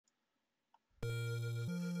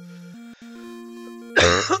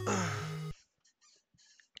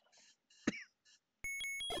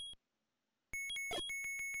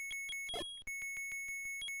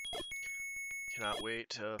Cannot wait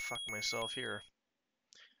to fuck myself here.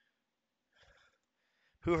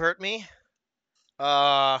 Who hurt me? It's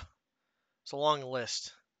a long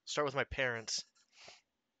list. Start with my parents.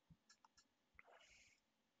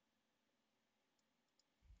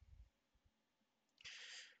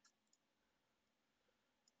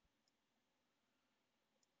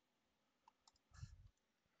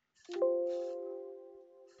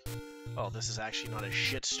 Oh, this is actually not a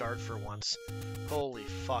shit start for once. Holy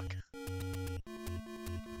fuck.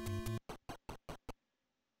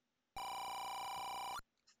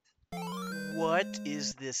 What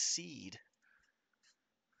is this seed?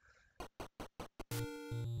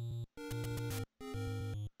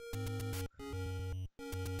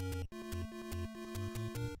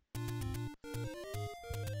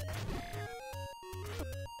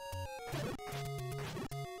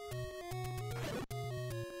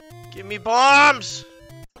 Give me bombs!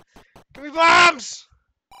 Give me bombs!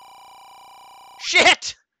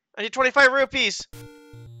 Shit! I need 25 rupees!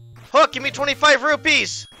 Hook, give me 25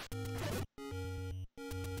 rupees!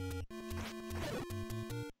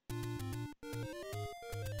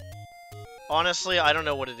 Honestly, I don't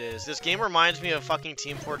know what it is. This game reminds me of fucking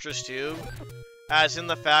Team Fortress 2. As in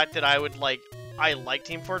the fact that I like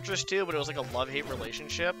Team Fortress 2, but it was like a love-hate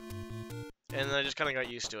relationship. And then I just kind of got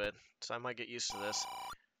used to it. So I might get used to this.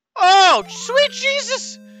 Oh, sweet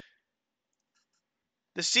Jesus!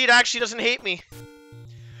 The seed actually doesn't hate me.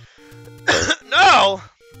 No!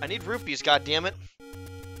 I need rupees, goddammit.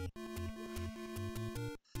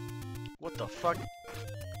 What the fuck?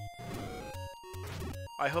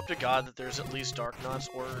 I hope to God that there's at least Dark Knots,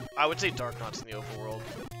 or I would say Dark Knots in the overworld.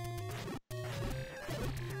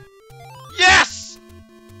 Yes!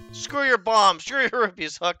 Screw your bombs, screw your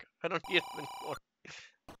rupees, Huck. I don't need them anymore.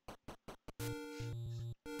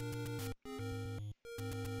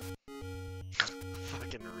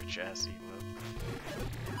 Fucking rich ass emote.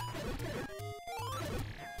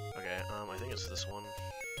 Okay, I think it's this one.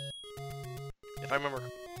 If I remember.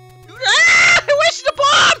 Ah! I wasted a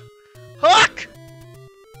bomb! Huck!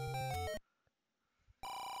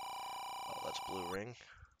 Oh, that's blue ring.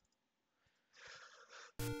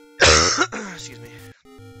 Excuse me.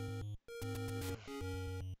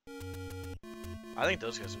 I think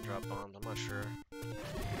those guys can drop bombs, I'm not sure.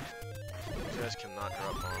 Those guys cannot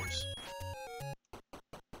drop bombs.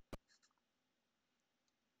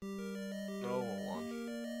 No, hold on.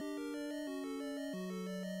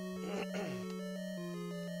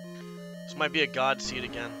 This might be a god seed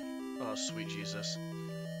again. Oh, sweet Jesus.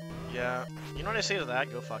 Yeah, you know what I say to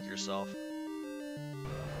that? Go fuck yourself.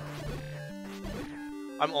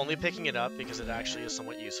 I'm only picking it up because it actually is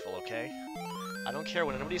somewhat useful, okay? I don't care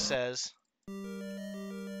what anybody says.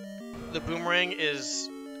 The boomerang is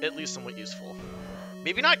at least somewhat useful.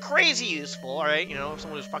 Maybe not crazy useful, alright? You know,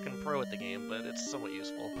 someone who's fucking pro at the game, but it's somewhat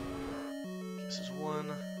useful. This is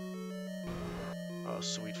one. Oh,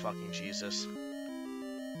 sweet fucking Jesus.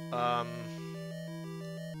 I'm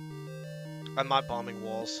not bombing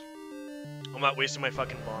walls. I'm not wasting my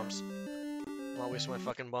fucking bombs. I'm not wasting my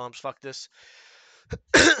fucking bombs. Fuck this.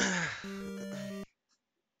 It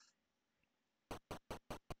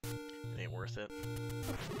ain't worth it.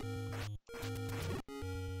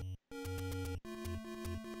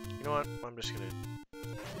 You know what? I'm just gonna...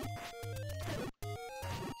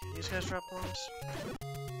 Can these guys drop bombs?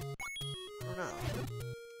 I don't know.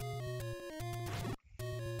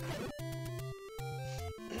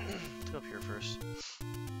 Let's go up here first.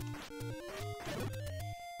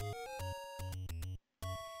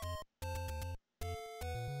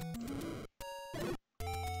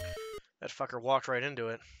 That fucker walked right into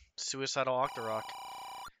it. Suicidal Octorok.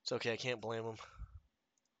 It's okay, I can't blame him.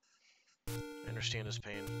 I understand his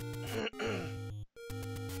pain.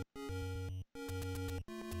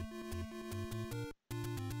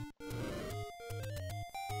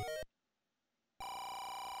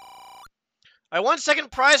 I won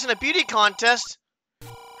second prize in a beauty contest!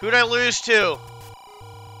 Who'd I lose to?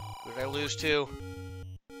 Who'd I lose to?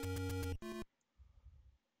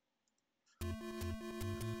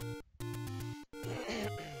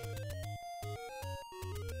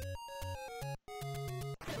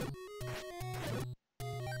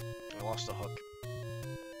 I lost the hook.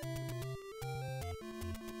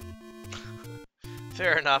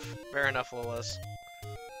 Fair enough, Lolas.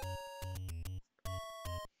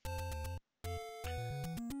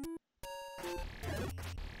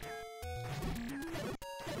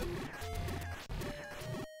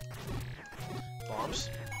 Bombs?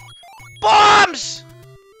 Bombs!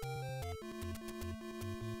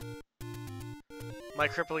 My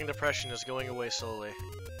crippling depression is going away slowly.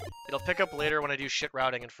 It'll pick up later when I do shit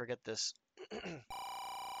routing and forget this.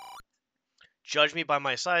 Judge me by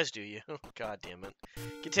my size, do you? God damn it.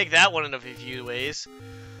 You can take that one in a few ways.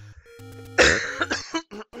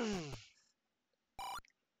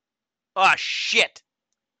 Ah, shit!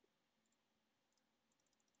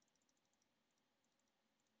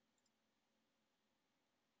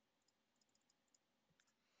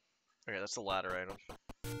 Okay, that's the ladder item.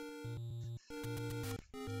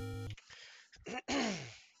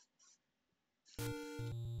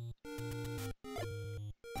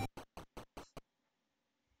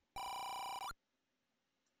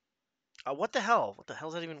 What the hell? What the hell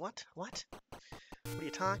is that even? What? What? What are you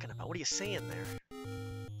talking about? What are you saying there?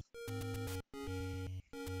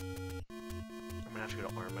 I'm gonna have to go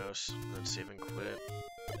to Armos and then save and quit.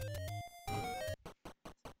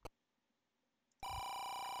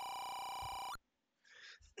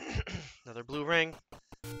 Another blue ring.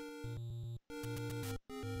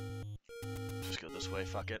 Just go this way,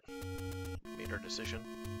 fuck it. Made our decision.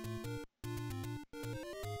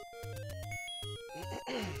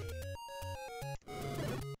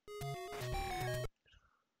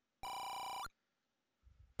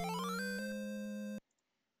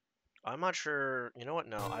 I'm not sure. You know what?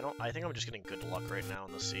 No, I don't. I think I'm just getting good luck right now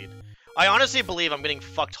on the seed. I honestly believe I'm getting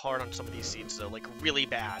fucked hard on some of these seeds, though. Like, really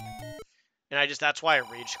bad. And that's why I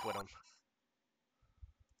rage quit them.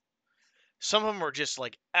 Some of them are just,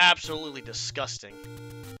 like, absolutely disgusting.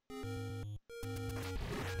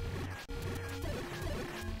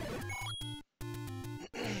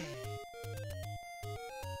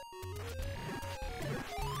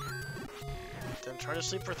 Then try to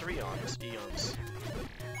sleep for 3 eons.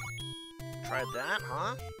 Tried that,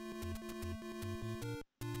 huh?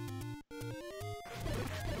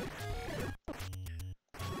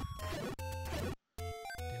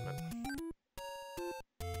 Damn it.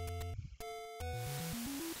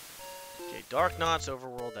 Okay, Dark Knots,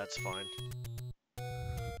 Overworld, that's fine.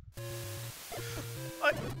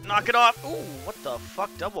 Knock it off! Ooh, what the fuck?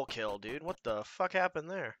 Double kill, dude. What the fuck happened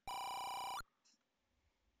there?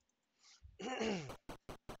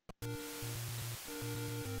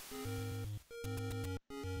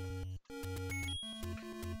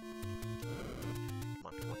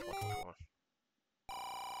 Come on.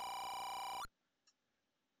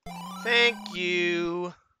 Thank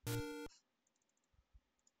you!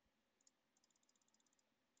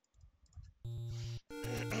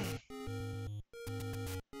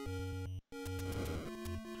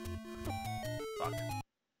 Fuck.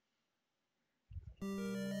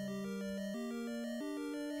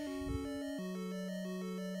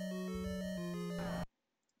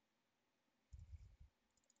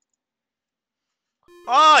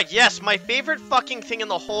 Ah, yes, my favorite fucking thing in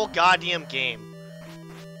the whole goddamn game.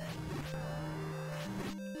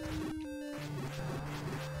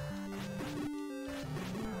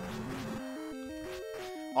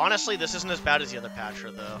 Honestly, this isn't as bad as the other Patra,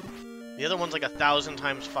 though. The other one's like 1,000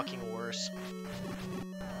 times fucking worse.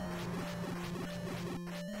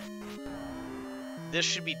 This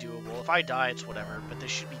should be doable. If I die, it's whatever, but this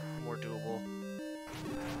should be more doable.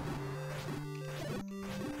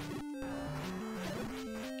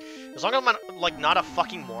 As long as I'm like not a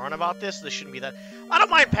fucking moron about this shouldn't be that. I don't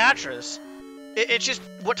mind Patras. It's just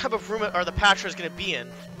what type of room are the Patras gonna be in?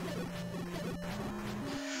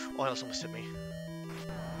 Oh, I almost hit me.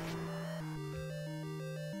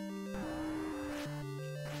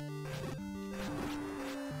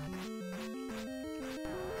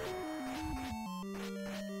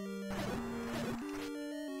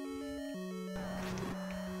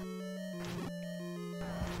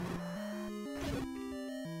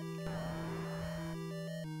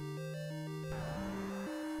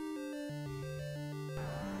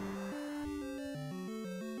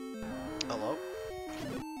 Hello?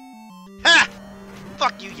 Ha!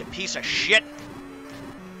 Fuck you, you piece of shit!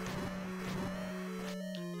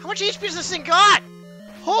 How much HP does this thing got?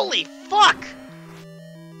 Holy fuck!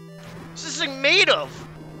 What's this thing made of?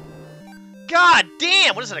 God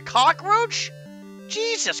damn, what is it, a cockroach?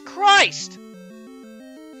 Jesus Christ!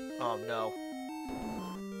 Oh no.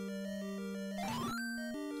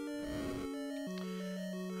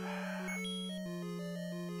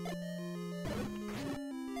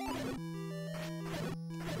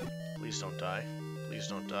 Please don't die. Please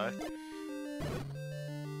don't die.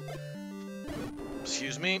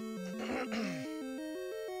 Excuse me.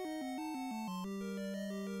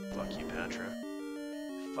 Fuck you, Patra.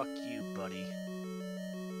 Fuck you, buddy.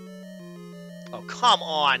 Oh, come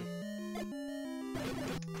on!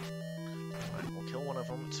 Alright, we'll kill one of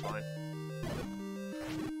them. It's fine.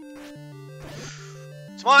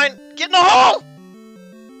 It's fine! Get in the hole!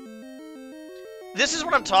 This is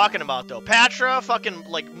what I'm talking about, though. Patra, fucking,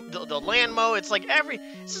 like, the land mo, it's like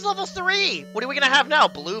this is level 3! What are we gonna have now?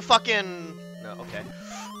 Blue fucking... No, okay.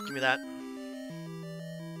 Give me that.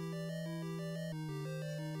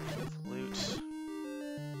 Flute.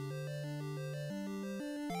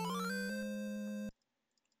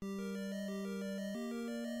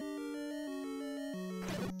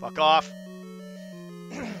 Fuck off.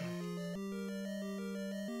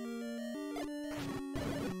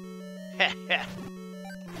 Heh.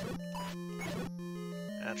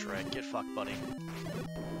 That's right, get fucked, buddy.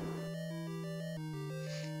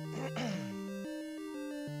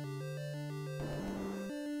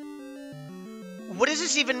 What does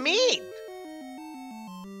this even mean?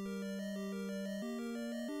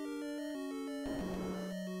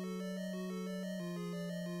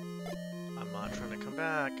 I'm not trying to come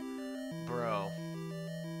back, bro.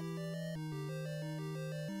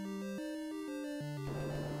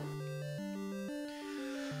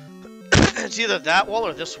 It's either that wall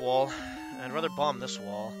or this wall. I'd rather bomb this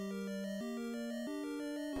wall.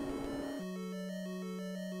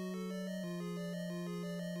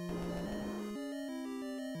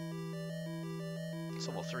 It's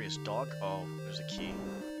level 3 is dog. Oh, there's a key.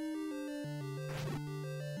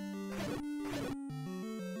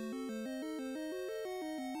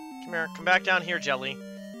 Come here. Come back down here, Jelly.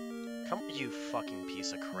 Come, you fucking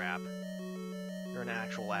piece of crap. You're an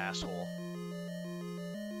actual asshole.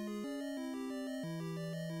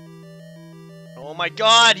 Oh my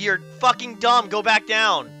god, you're fucking dumb. Go back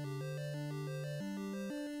down.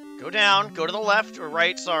 Go down. Go to the left or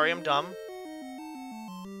right. Sorry, I'm dumb.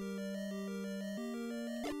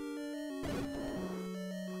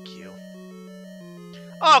 Fuck you.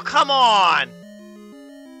 Oh, come on!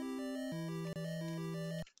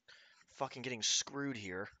 Fucking getting screwed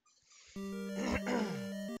here. We're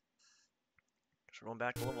going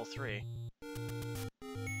back to level 3.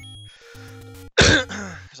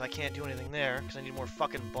 Because I can't do anything there, because I need more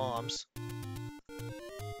fucking bombs. Okay,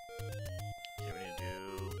 we need to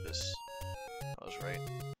do this. I was right.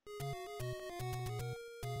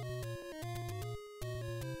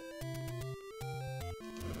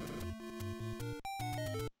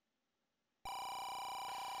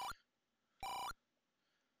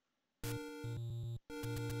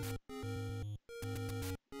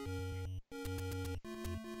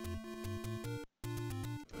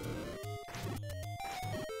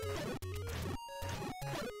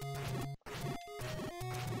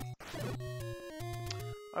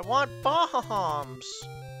 I want bombs!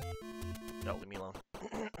 No, leave me alone.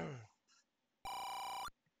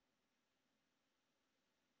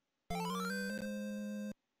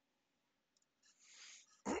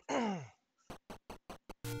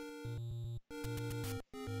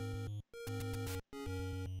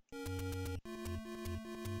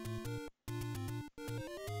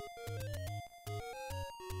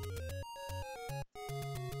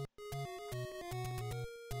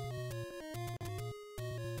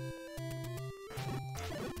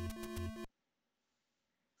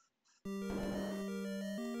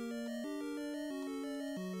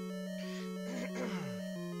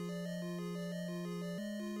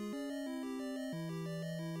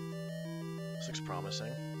 This looks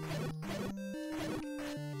promising.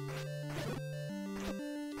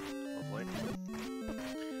 Hopefully.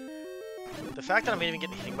 The fact that I'm even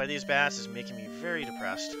getting hit by these bats is making me very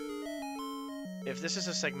depressed. If this is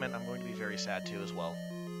a segment, I'm going to be very sad too as well.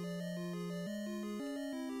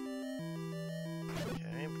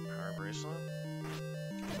 Okay, power bracelet.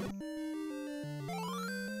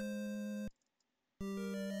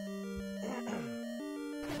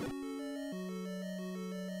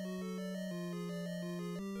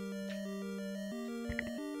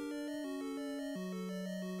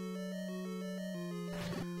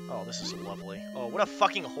 Oh, this is lovely. Oh, what a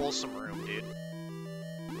fucking wholesome room, dude.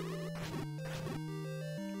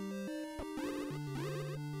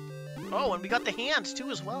 Oh, and we got the hands,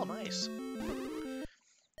 too, as well. Nice.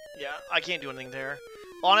 Yeah, I can't do anything there.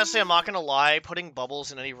 Honestly, I'm not gonna lie. Putting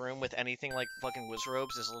bubbles in any room with anything like fucking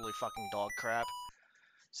wizrobes is literally fucking dog crap.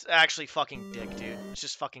 It's actually fucking dick, dude. It's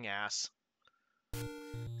just fucking ass.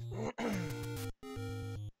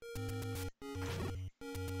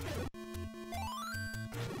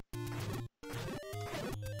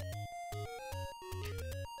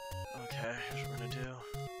 Okay, here's what we're gonna do.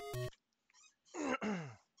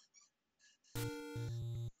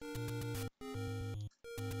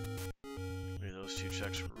 Do those two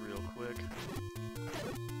checks real quick.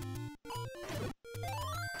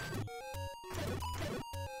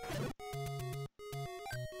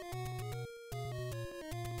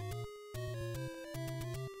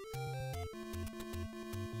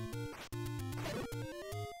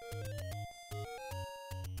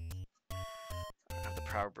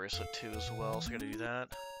 power bracelet too as well, so I gotta do that.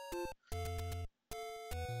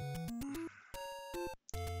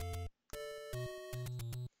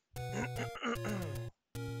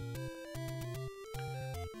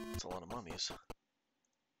 That's a lot of mummies.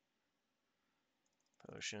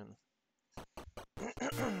 Potion.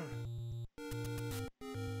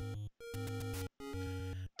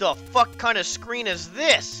 The fuck kind of screen is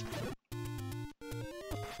this?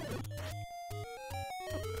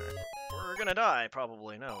 We're gonna die,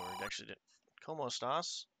 probably. No, we're actually did. Como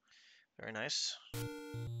estás? Very nice.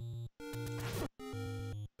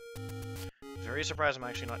 Very surprised I'm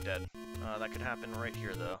actually not dead. That could happen right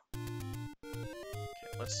here, though.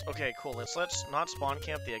 Okay, let's. Okay, cool. Let's not spawn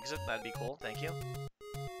camp the exit. That'd be cool. Thank you.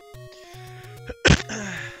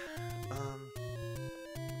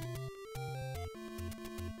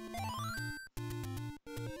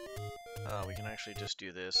 We can actually just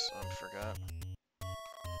do this. I forgot.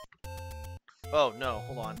 Oh no!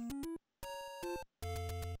 Hold on.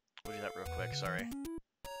 We'll do that real quick. Sorry.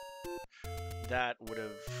 That would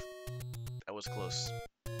have. That was close.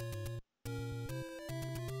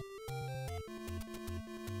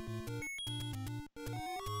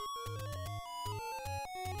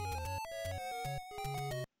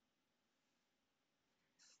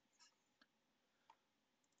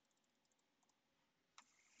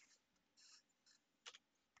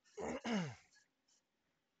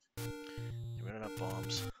 We don't have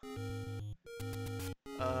bombs.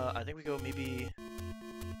 I think we go maybe.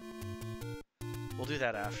 We'll do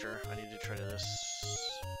that after. I need to try to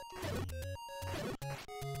this.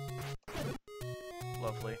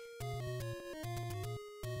 Lovely.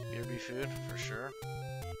 BRB food, for sure.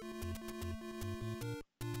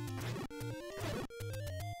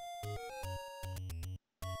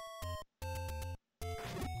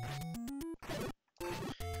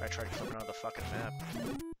 I tried flipping out the fucking map.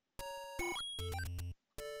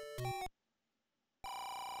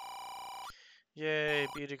 Yay,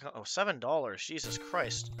 beauty con- oh, $7. Jesus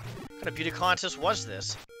Christ. What kind of beauty contest was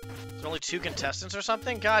this? Is there only 2 contestants or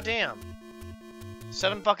something? God damn.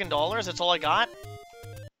 $7 fucking dollars? That's all I got?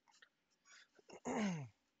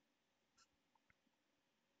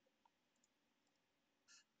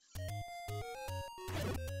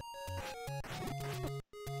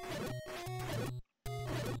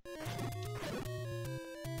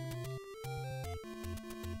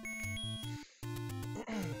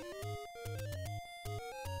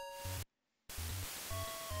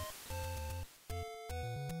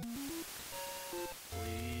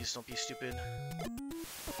 Please don't be stupid.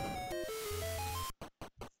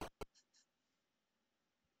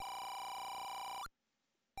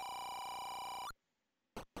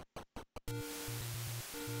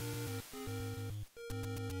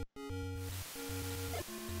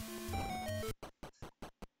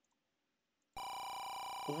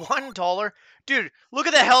 $1? Dude, look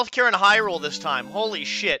at the healthcare in Hyrule this time. Holy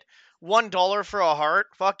shit. $1 for a heart?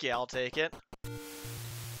 Fuck yeah, I'll take it.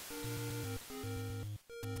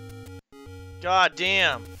 God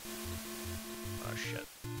damn. Oh shit.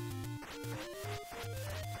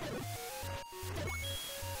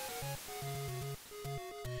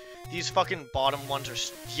 These fucking bottom ones are...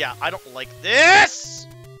 Yeah, I don't like this!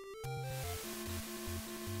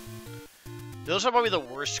 Those are probably the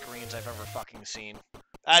worst screens I've ever fucking seen.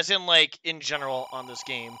 As in, like, in general on this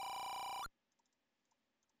game.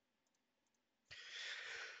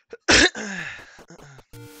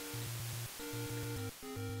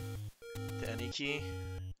 The any key.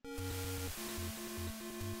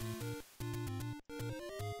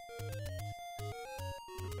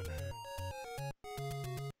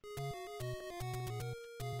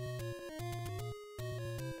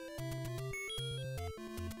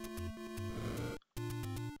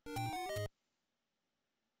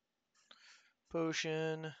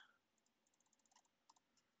 Potion.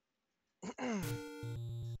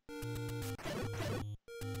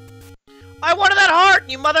 I wanted that heart,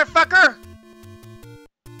 you motherfucker!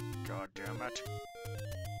 God damn it.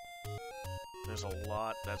 That's a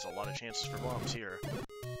lot of chances for bombs here.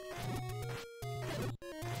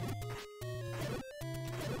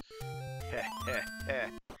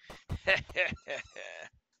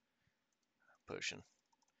 Potion.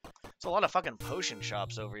 There's a lot of fucking potion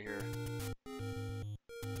shops over here.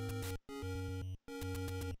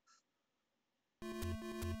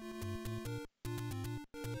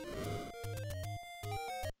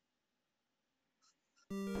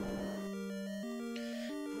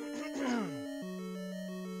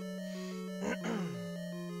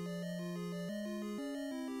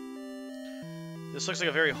 This looks like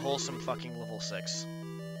a very wholesome fucking level 6.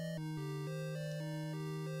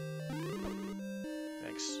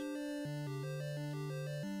 Thanks.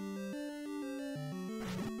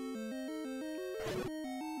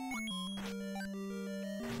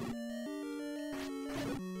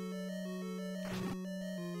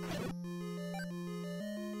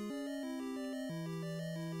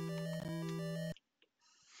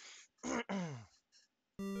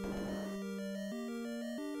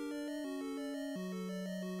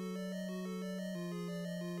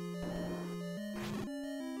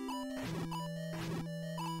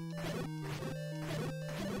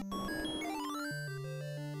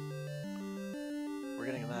 We're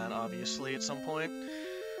getting that, obviously, at some point.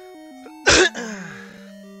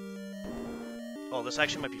 Oh, this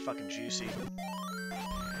actually might be fucking juicy.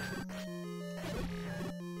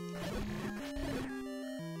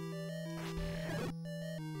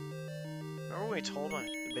 Remember when we told him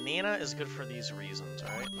the banana is good for these reasons,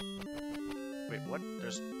 alright? Wait, what?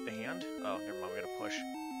 There's the hand? Oh, never mind, we gotta push.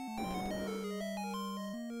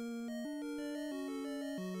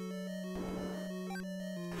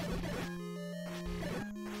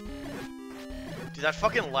 Dude, that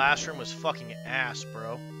fucking last room was fucking ass,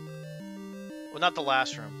 bro. Well, not the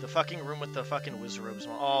last room. The fucking room with the fucking wizard robes.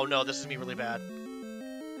 Oh no, this is gonna be really bad.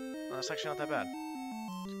 No, that's actually not that bad.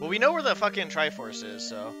 Well, we know where the fucking Triforce is,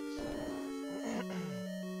 so...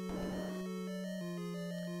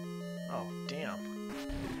 Oh, damn.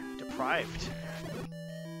 Deprived.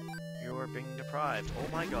 You are being deprived. Oh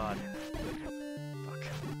my god. Fuck.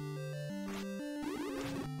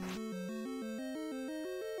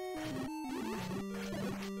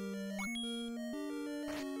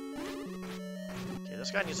 Okay,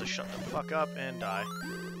 this guy needs to shut the fuck up and die.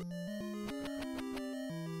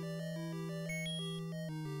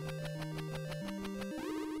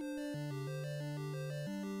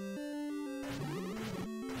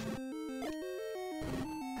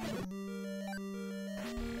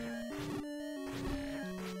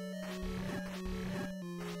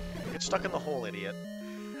 Stuck in the hole, idiot.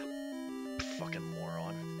 Fucking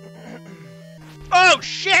moron. Oh,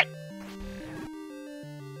 shit!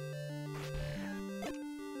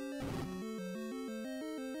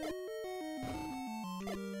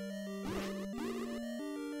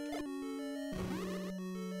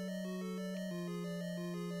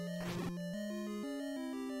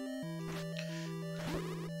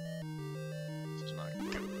 This is not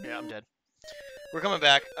good. Yeah, I'm dead. We're coming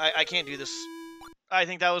back. I can't do this. I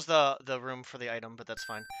think that was the room for the item, but that's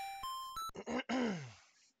fine.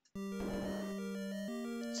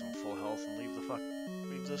 Some full health and leave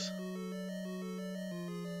this.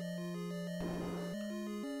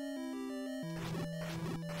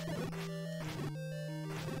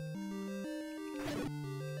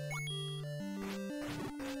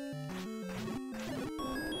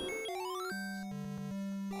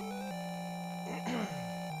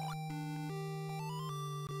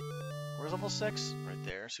 Where's level 6? Right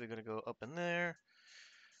there. So we gotta go up in there.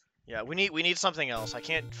 Yeah, we need something else. I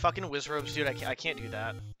can't fucking Wizrobes, dude. I can't do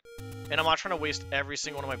that. And I'm not trying to waste every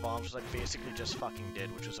single one of my bombs, which I basically just fucking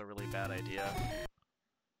did, which was a really bad idea.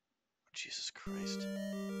 Jesus Christ.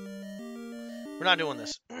 We're not doing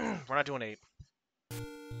this. We're not doing 8.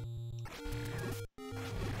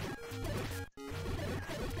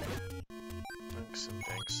 Thanks and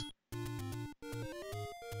thanks.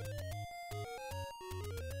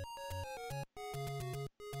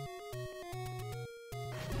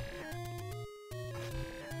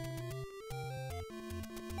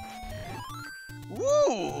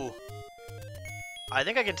 Woo! I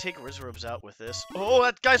think I can take Wizrobes out with this. Oh,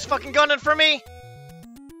 that guy's fucking gunning for me!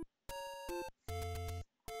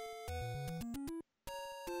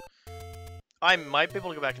 I might be able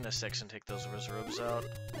to go back into 6 and take those Wizrobes out.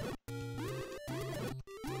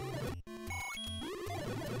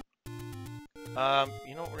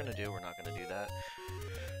 You know what we're gonna do? We're not gonna do that.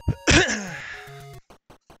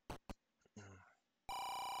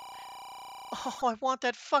 Oh, I want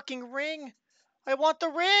that fucking ring! I want the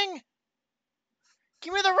ring!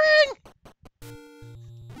 Give me the ring!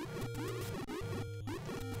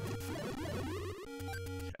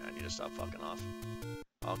 Okay, I need to stop fucking off.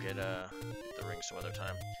 I'll get the ring some other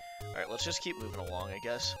time. Alright, let's just keep moving along, I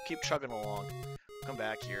guess. Keep chugging along. Come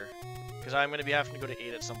back here. Because I'm going to be having to go to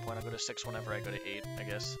 8 at some point. I'll go to 6 whenever I go to 8, I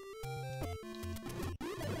guess.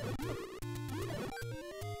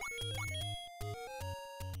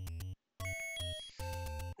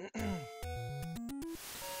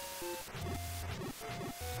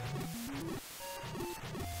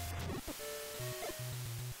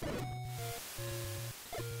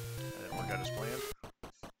 That didn't work out as planned.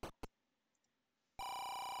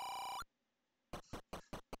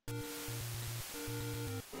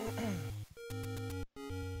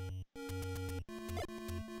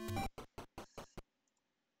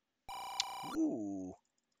 Ooh.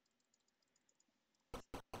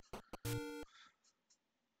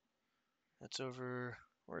 That's over...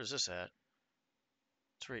 Where is this at?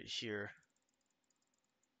 It's right here.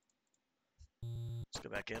 Let's go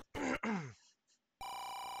back in.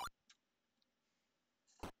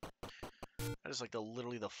 That is like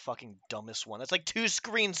literally the fucking dumbest one. That's like 2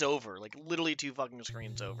 screens over. Like literally 2 fucking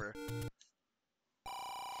screens over.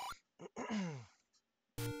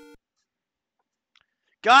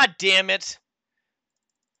 God damn it!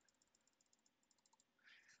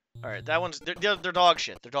 Alright, that one's... They're dog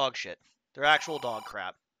shit. They're dog shit. They're actual dog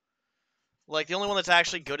crap. Like, the only one that's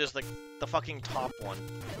actually good is the fucking top one.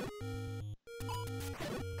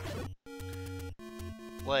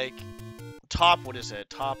 Like, top, what is it?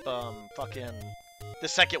 Top, fucking... The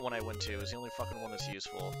second one I went to is the only fucking one that's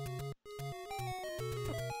useful.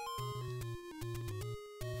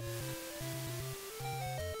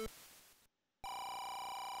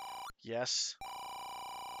 Yes.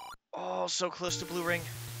 Oh, so close to blue ring.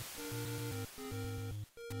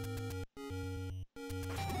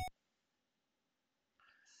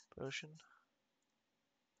 Potion.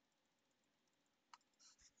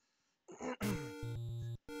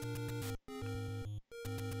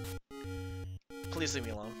 Please leave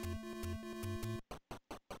me alone.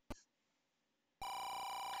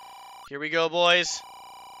 Here we go, boys.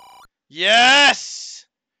 Yes!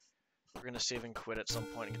 We're gonna save and quit at some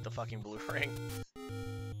point and get the fucking blue ring.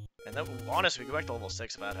 And then, honestly, we go back to level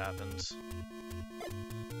 6 if that happens.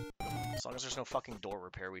 As long as there's no fucking door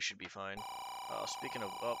repair, we should be fine. Speaking of...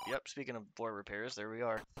 Oh, yep, speaking of door repairs, there we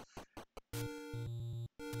are.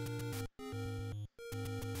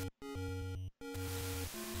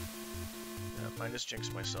 Yep, I just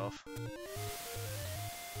jinxed myself.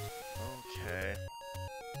 Okay.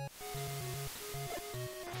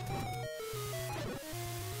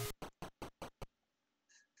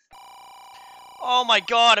 Oh my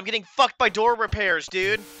god, I'm getting fucked by door repairs,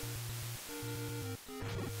 dude!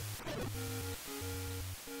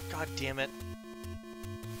 God damn it.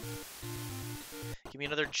 Give me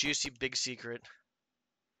another juicy big secret.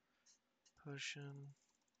 Potion.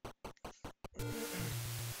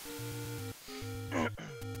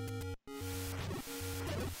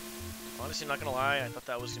 Honestly, not gonna lie, I thought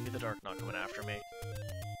that was gonna be the Dark Knight coming after me.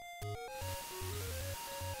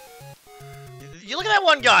 You look at that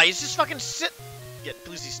one guy, he's just fucking Yeah,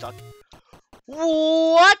 please he's stuck.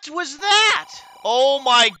 What was that? Oh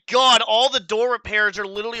my god, all the door repairs are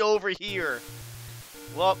literally over here.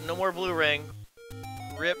 Well, no more blue ring.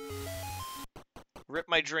 Rip. Rip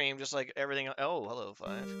my dream, just like everything. Oh, hello,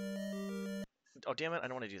 5. Oh, damn it, I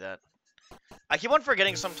don't want to do that. I keep on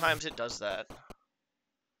forgetting sometimes it does that.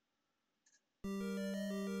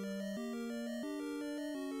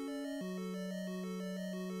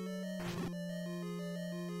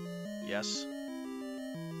 Yes.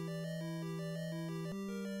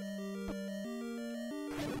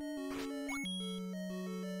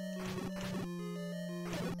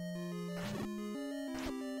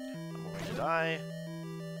 I'm going to die.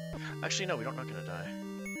 Actually, no, we're not gonna die.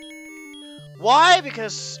 Why?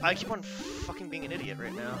 Because I keep on fucking being an idiot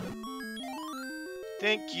right now.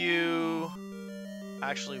 Thank you.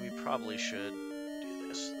 Actually, we probably should do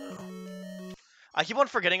this, though. I keep on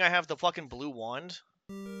forgetting I have the fucking blue wand.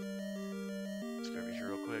 Let's go over here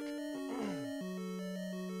real quick.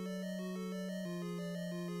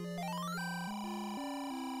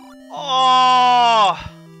 Oh!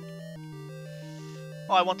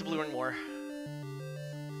 Oh, I want the blue ring more.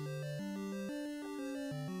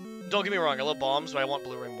 Don't get me wrong, I love bombs, but I want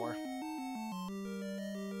blue ring more.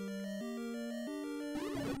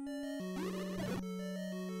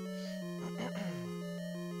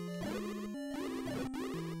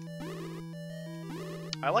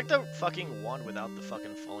 I like the fucking wand without the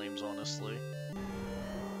fucking flames, honestly.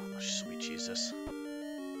 Oh, sweet Jesus.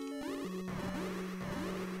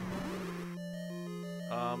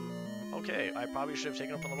 Okay, I probably should have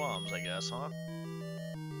taken up on the bombs, I guess, huh?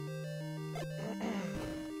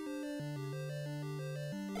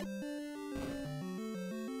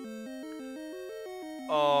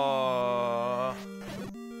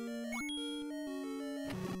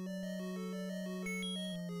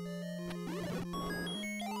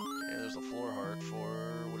 Okay, there's the floor heart for,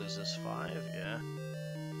 what is this, 5? Yeah.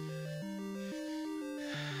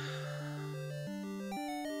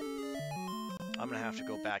 I'm gonna have to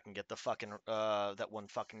go back and get the fucking, that one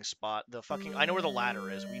fucking spot. The fucking, I know where the ladder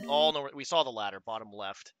is. We all know where, we saw the ladder, bottom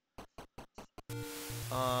left.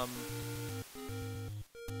 Okay,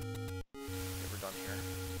 we're done here.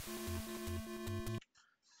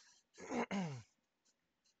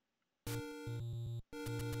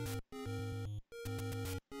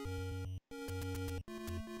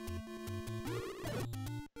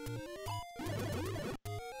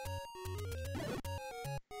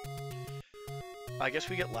 I guess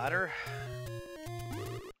we get ladder.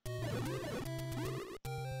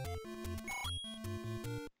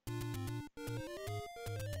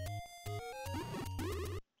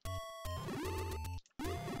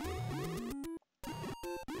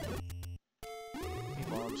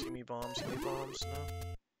 Give me bombs, give me bombs, no.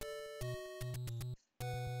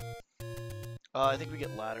 I think we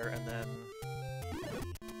get ladder, and then...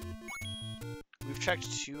 We've checked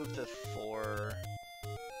 2 of the 4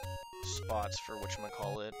 spots for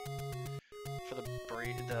whatchamacallit. For the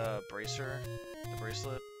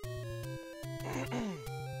bracelet.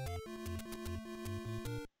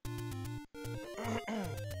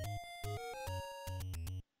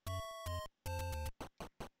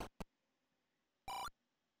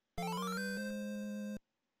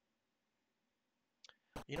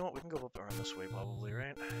 You know what, we can go up around this way probably,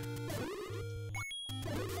 right?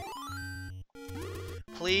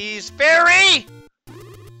 Please, fairy!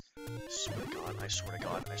 Swear to God, I swear to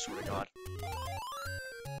God, I swear to God.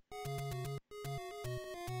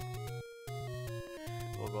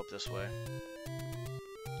 We'll go up this way.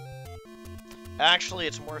 Actually,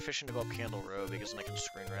 it's more efficient to go up Candle Row because then I can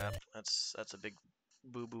screen wrap. That's a big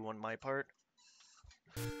boo-boo on my part.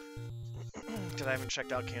 Because I haven't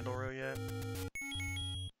checked out Candle Row yet.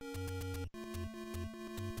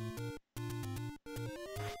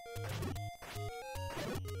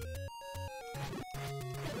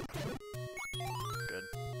 Good.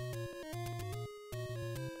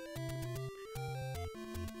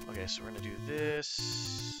 Okay, so we're gonna do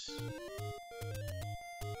this.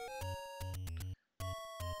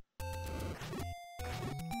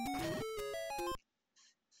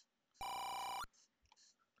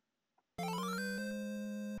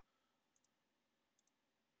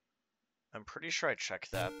 I'm pretty sure I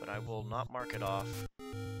checked that, but I will not mark it off.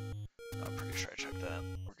 I'm pretty sure I checked that.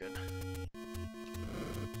 We're good.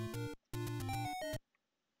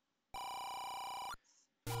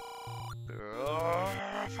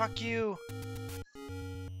 Fuck you!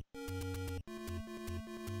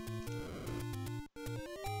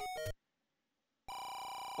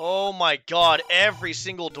 Oh my God, every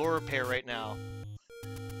single door repair right now.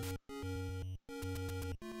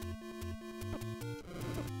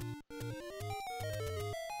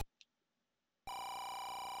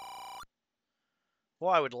 Well,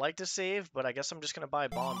 I would like to save, but I guess I'm just gonna buy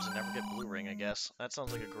bombs and never get blue ring, I guess. That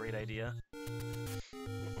sounds like a great idea.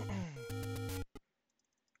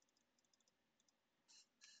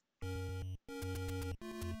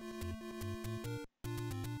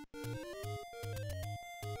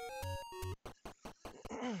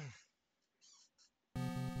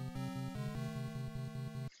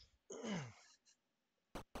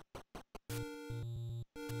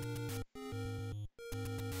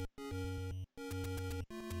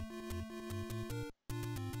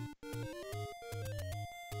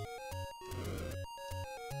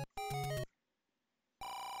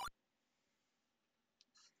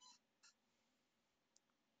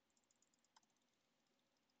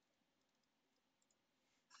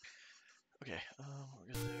 Okay,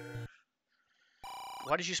 we're good there.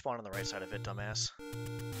 Why did you spawn on the right side of it, dumbass?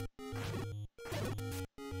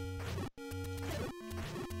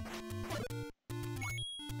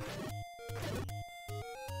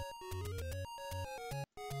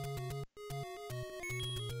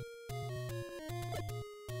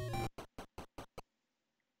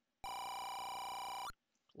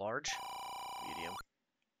 Large? Medium.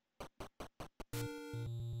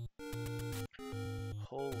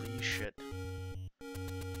 Holy shit.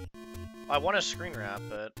 I want a screen wrap,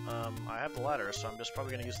 but I have the ladder, so I'm just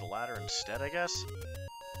probably gonna use the ladder instead, I guess.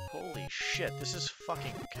 Holy shit, this is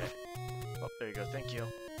fucking... Okay. Oh, there you go, thank you.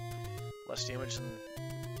 Less damage than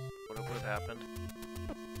what would have happened.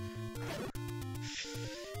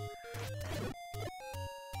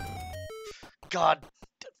 God,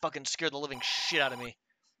 that fucking scared the living shit out of me.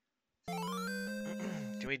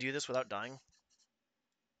 Can we do this without dying?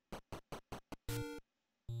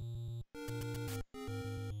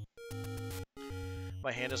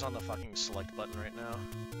 My hand is on the fucking select button right now.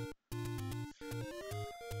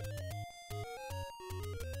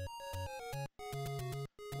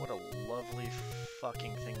 What a lovely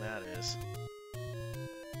fucking thing that is.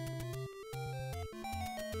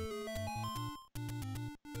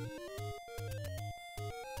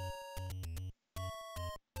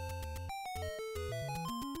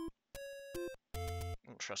 I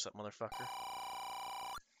don't trust that motherfucker.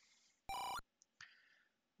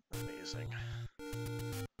 Amazing.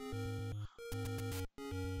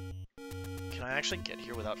 Can I actually get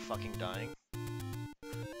here without fucking dying?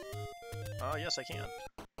 Oh, yes, I can.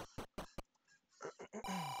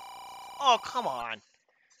 Oh, come on!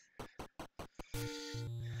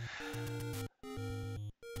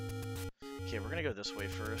 gonna go this way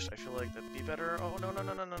first. I feel like that'd be better. Oh, no, no,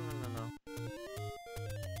 no, no, no, no, no, no.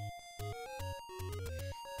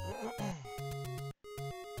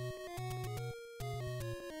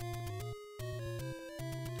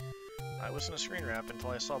 I was in a screen wrap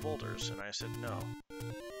until I saw boulders, and I said no.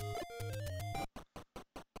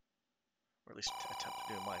 Or at least attempt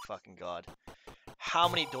to do it, my fucking god. How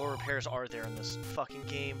many door repairs are there in this fucking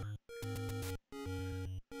game?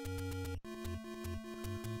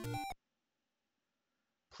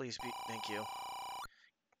 Please be. Thank you.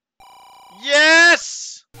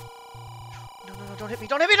 Yes! No, no, no, don't hit me,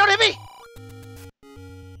 don't hit me, don't hit me!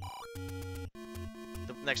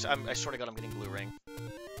 The next, I swear to god I'm getting blue ring.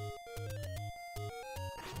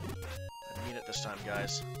 I mean it this time,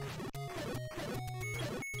 guys.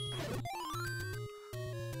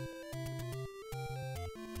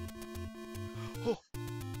 Oh!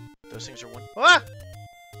 Those things are one. Ah!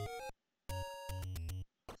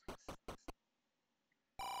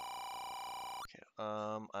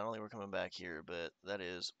 I don't think we're coming back here, but that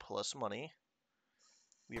is plus money.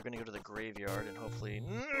 We are going to go to the graveyard and hopefully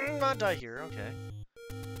not die here. Okay.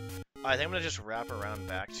 I think I'm going to just wrap around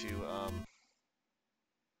back to,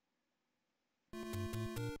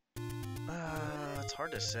 it's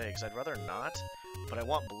hard to say, because I'd rather not, but I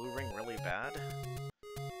want blue ring really bad.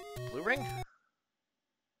 Blue ring?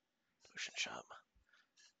 Potion shop.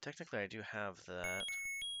 Technically, I do have that.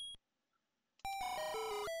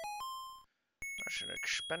 That's an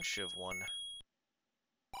expensive one.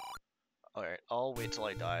 Alright, I'll wait till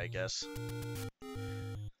I die, I guess.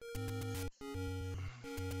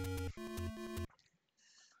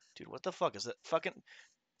 Dude, what the fuck is that? Fucking...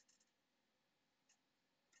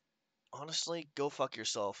 Honestly, go fuck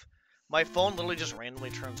yourself. My phone literally just randomly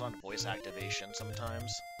turns on voice activation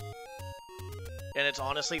sometimes. And it's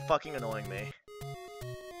honestly fucking annoying me.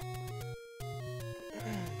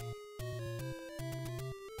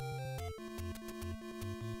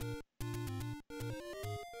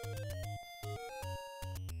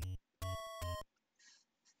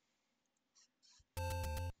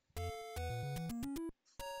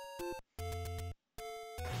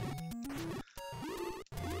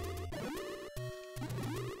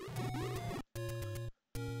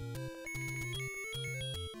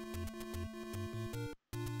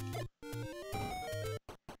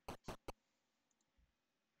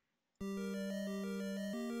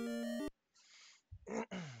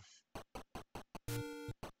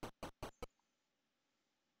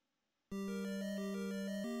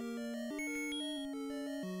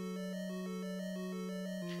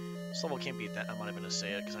 This level can't be that. I'm not even gonna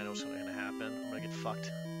say it because I know what's gonna happen. I'm gonna get fucked.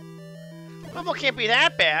 Level can't be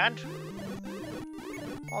that bad.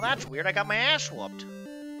 Oh, that's weird. I got my ass whooped.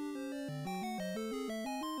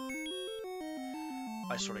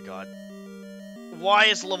 I swear to God. Why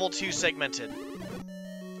is level 2 segmented?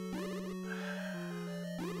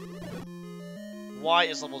 Why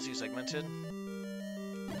is level 2 segmented?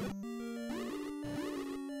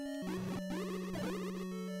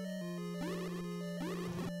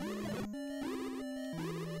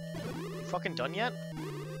 Fucking done yet?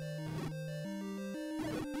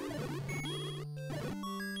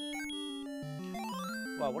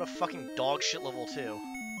 Wow, what a fucking dog shit level 2.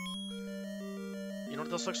 You know what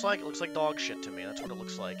this looks like? It looks like dog shit to me. That's what it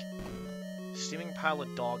looks like. Steaming pile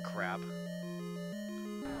of dog crap.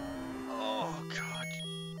 Oh, God.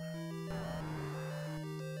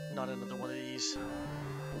 Not another one of these.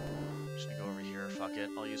 I'm just gonna go over here. Fuck it.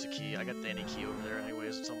 I'll use a key. I got the any key over there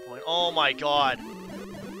anyways at some point. Oh my God.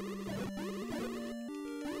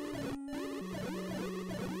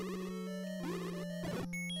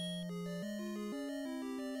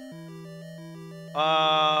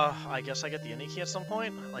 I guess I get the any key at some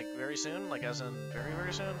point? Like, very soon? Like, as in, very,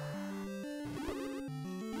 very soon?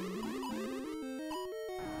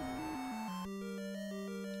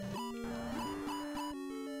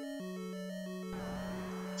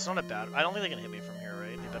 It's not a bad... I don't think they can hit me from here,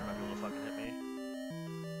 right? They better not be able to fucking hit me.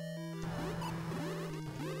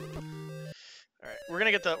 Alright, we're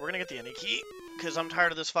gonna get the any key. Because I'm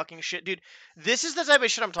tired of this fucking shit. Dude, this is the type of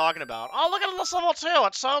shit I'm talking about. Oh, look at this level 2.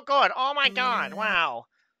 It's so good. Oh my God. Wow.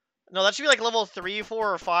 No, that should be like level 3,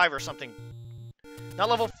 4, or 5 or something. Not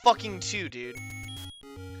level fucking 2, dude.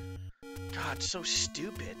 God, so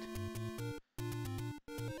stupid.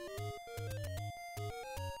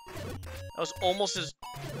 That was almost as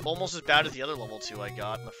bad as the other level 2 I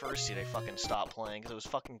got in the first seed I fucking stopped playing because it was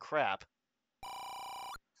fucking crap.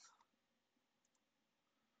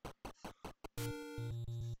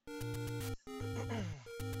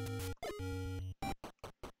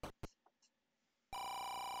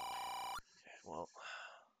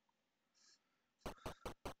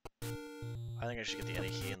 think I should get the any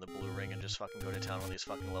key and the blue ring and just fucking go to town on these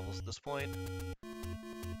fucking levels at this point.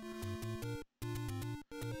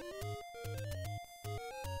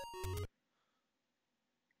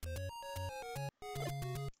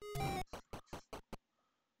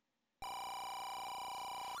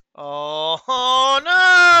 Oh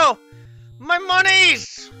no! My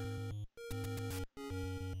monies!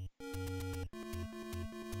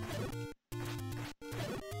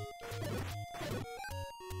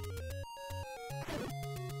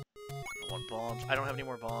 I want bombs. I don't have any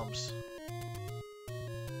more bombs.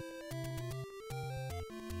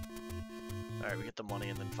 Alright, we get the money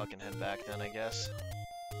and then fucking head back then, I guess.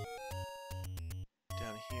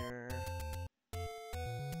 Down here.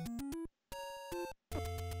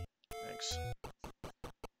 Thanks.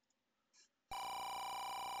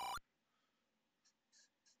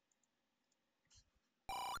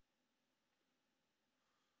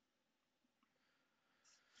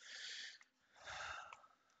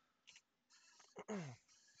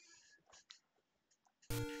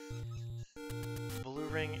 Blue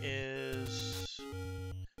ring is...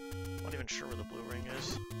 I'm not even sure where the blue ring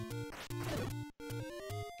is.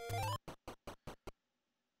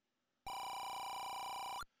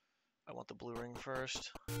 I want the blue ring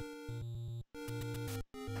first.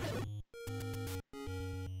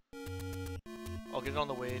 I'll get it on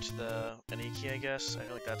the way to the Aniki, I guess. I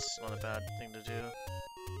feel like that's not a bad thing to do.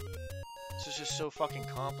 This is just so fucking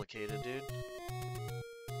complicated, dude.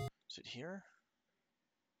 Is it here?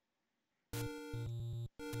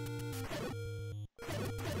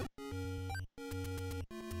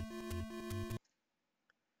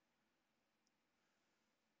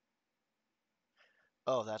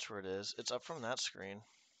 Oh, that's where it is. It's up from that screen.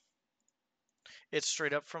 It's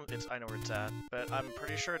straight up from... I know where it's at, but I'm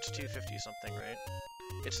pretty sure it's 250 something, right?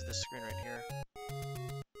 It's this screen right here.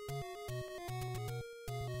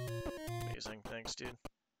 Amazing. Thanks, dude.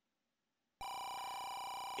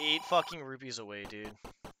 8 fucking rupees away, dude.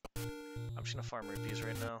 I'm just gonna farm rupees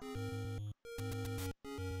right now.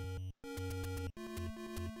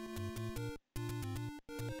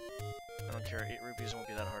 I don't care. 8 rupees won't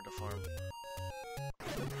be that hard to farm.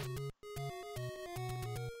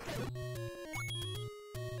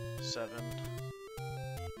 Seven.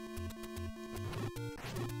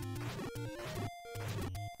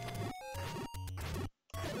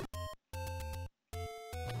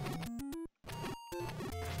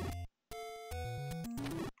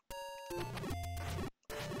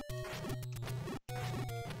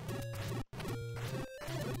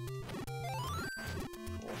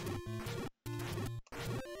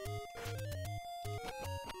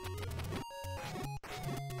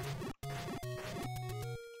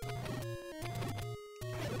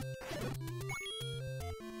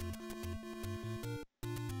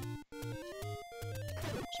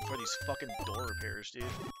 For these fucking door repairs, dude.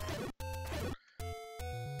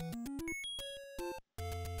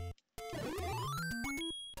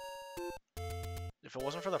 If it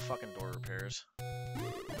wasn't for the fucking door repairs.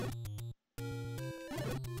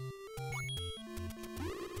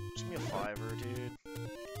 Just give me a $5, dude.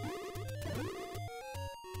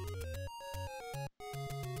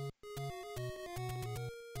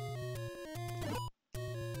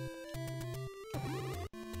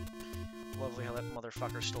 Lovely how that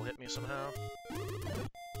motherfucker still hit me somehow.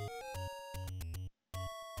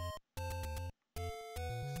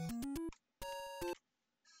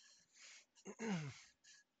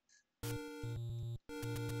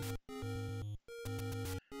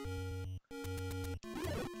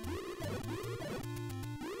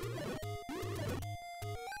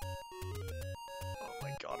 Oh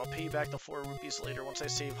my god, I'll pay you back the 4 rupees later once I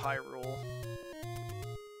save Hyrule.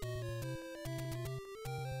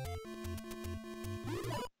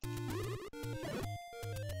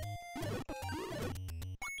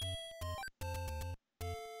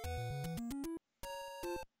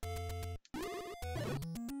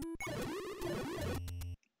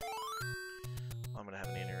 I'm gonna have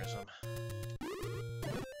an aneurysm.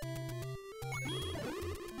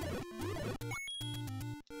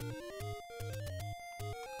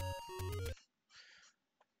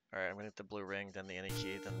 Alright, I'm gonna hit the blue ring, then the any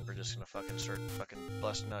key, then we're just gonna fucking start fucking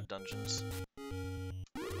busting out dungeons.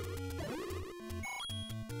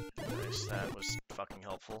 Nice, that was fucking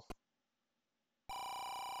helpful.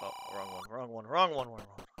 Oh, wrong one, wrong one, wrong one, wrong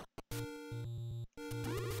one.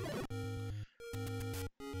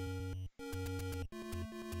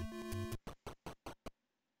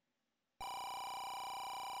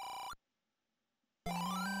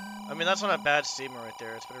 I mean, that's not a bad statement right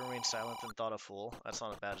there. It's better to remain silent than thought a fool. That's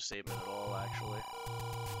not a bad statement at all, actually.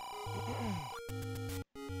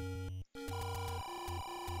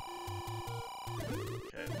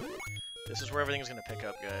 This is where everything's gonna pick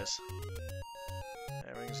up, guys.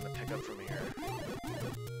 Everything's gonna pick up from here.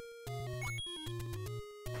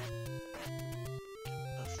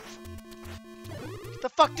 Get the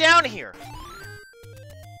fuck down here!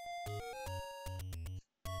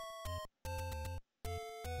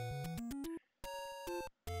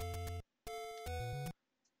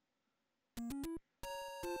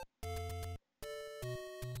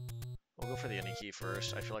 We'll go for the any key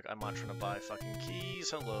first. I feel like I'm not trying to buy fucking keys.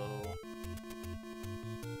 Hello.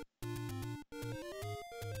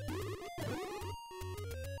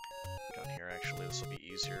 Down here, actually, this will be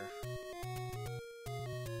easier.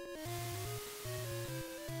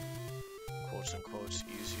 Quotes and quotes,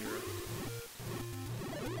 easier.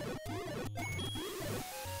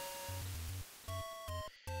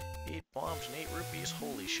 Eight bombs and 8 rupees.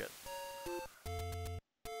 Holy shit.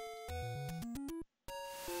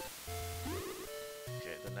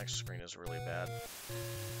 Next screen is really bad.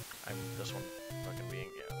 This one fucking being,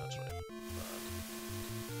 yeah, that's what it,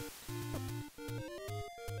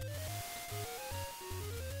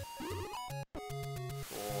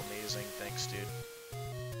 cool, amazing, thanks dude.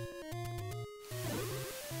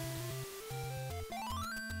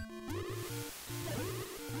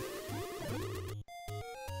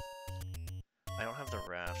 I don't have the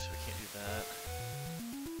raft, so we can't do that.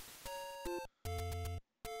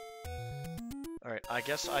 Alright, I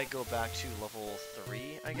guess I go back to level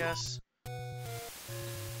 3, I guess.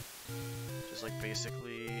 Just like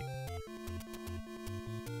basically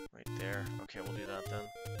right there. Okay, we'll do that then.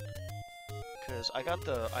 Cause I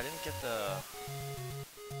didn't get the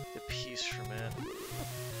piece from it.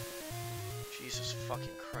 Jesus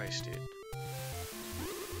fucking Christ, dude.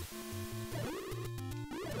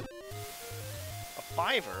 A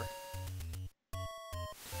 5er?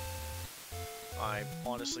 I'm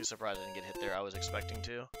honestly surprised I didn't get hit there. I was expecting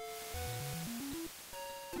to.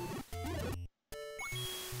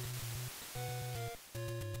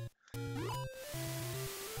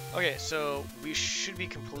 Okay, so we should be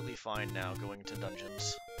completely fine now going to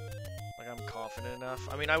dungeons. Like, I'm confident enough.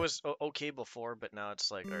 I mean, I was okay before, but now it's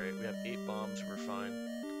like, alright, we have 8 bombs, we're fine.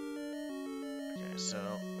 Okay, so...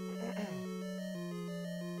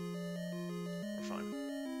 we're fine.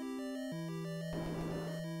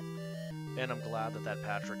 And I'm glad that that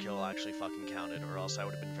Patrick kill actually fucking counted, or else I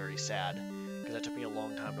would have been very sad. Because that took me a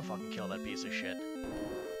long time to fucking kill that piece of shit.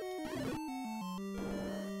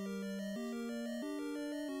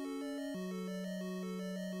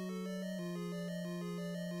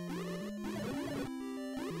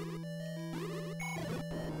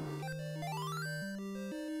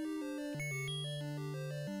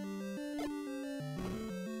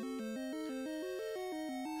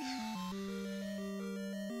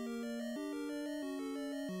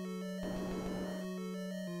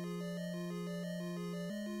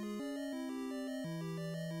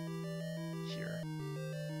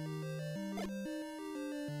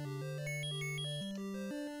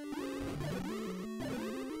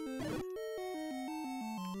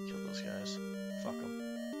 Guys, fuck them.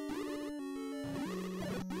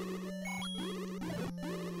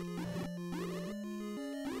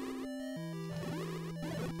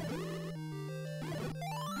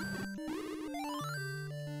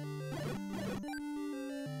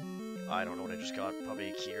 I don't know what I just got. Probably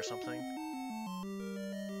a key or something.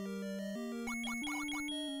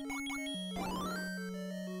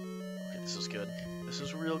 Okay, this is good. This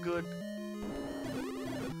is real good.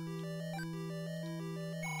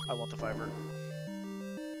 I want the 5er.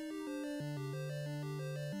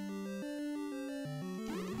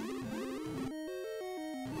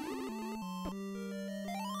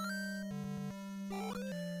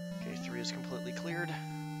 Okay, 3 is completely cleared.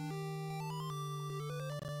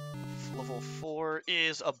 Level 4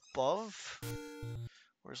 is above.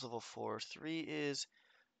 Where's level 4? 3 is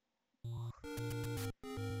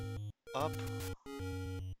up,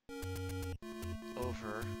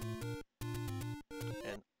 over,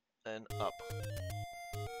 and up.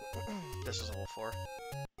 This is level 4.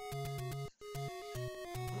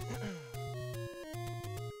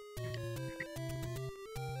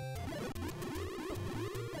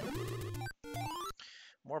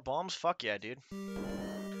 More bombs? Fuck yeah, dude.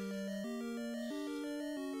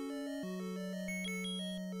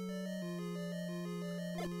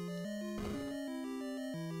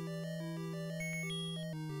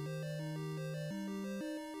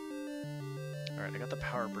 Alright, I got the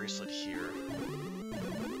power bracelet here.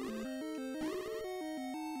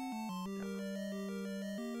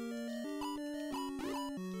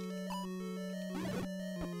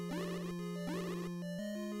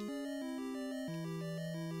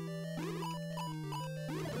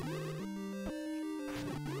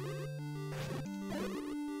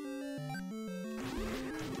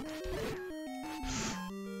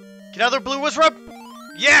 Another blue wizard!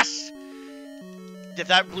 Yes! If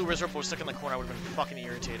that blue wizard was stuck in the corner, I would have been fucking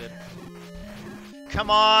irritated. Come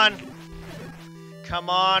on! Come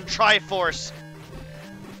on, Triforce!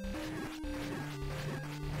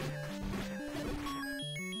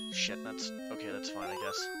 Shit, that's... okay, that's fine, I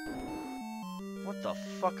guess. What the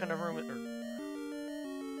fuck kind of room... I don't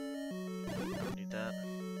need that.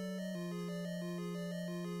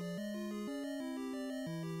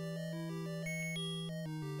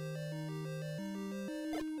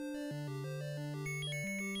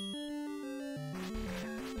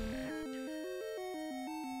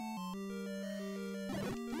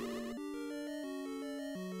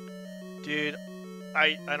 Dude,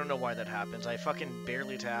 I don't know why that happens. I fucking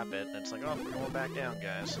barely tap it, and it's like, oh, we're going back down,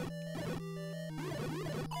 guys.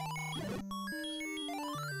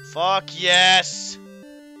 Fuck yes!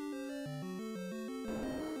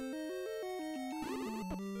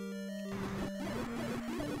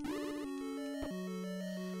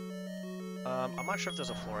 I'm not sure if there's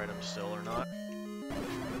a floor item still or not.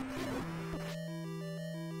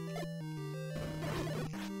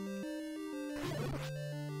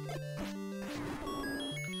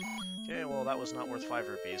 Okay, well that was not worth 5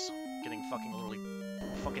 rupees. Getting fucking literally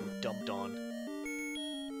fucking dumped on.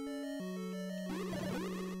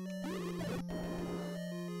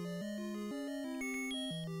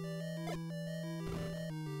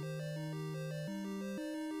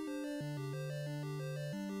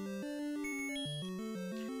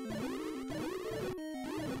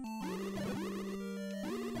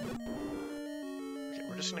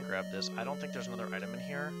 Just gonna grab this. I don't think there's another item in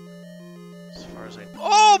here. As far as I...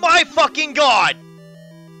 oh my fucking god!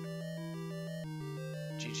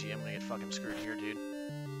 GG, I'm gonna get fucking screwed here, dude.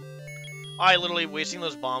 I literally, wasting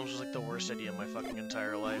those bombs was like the worst idea of my fucking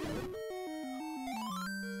entire life.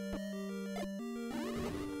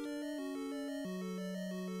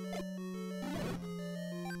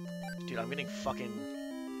 Dude, I'm getting fucking...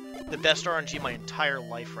 the best RNG of my entire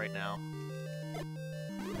life right now.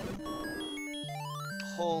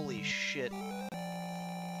 Holy shit.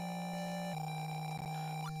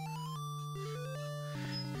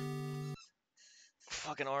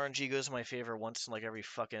 Fucking RNG goes in my favor once in like every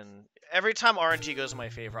fucking... every time RNG goes in my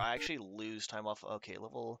favor, I actually lose time off... okay,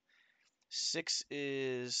 level 6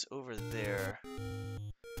 is over there.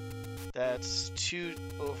 That's 2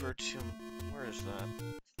 over 2... where is that?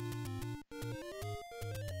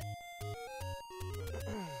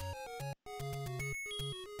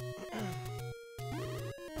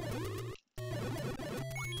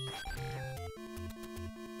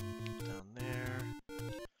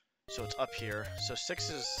 So it's up here. So 6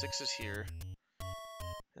 is here.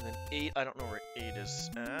 And then 8, I don't know where 8 is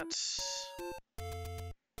at.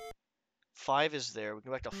 5 is there. We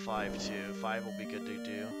can go back to 5 too. 5 will be good to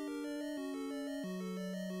do.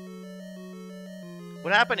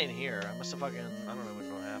 What happened in here? I must have fucking... I don't know what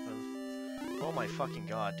happened. Oh my fucking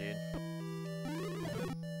god, dude.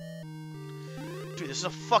 Dude, this is a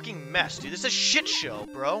fucking mess, dude. This is a shit show,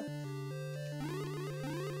 bro.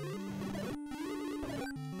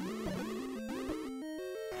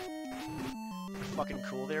 Fucking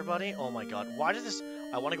cool there, buddy. Oh my god. Why did this...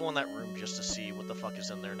 I want to go in that room just to see what the fuck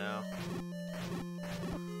is in there now.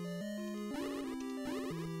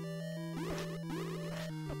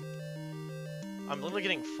 I'm literally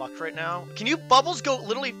getting fucked right now. Can you bubbles go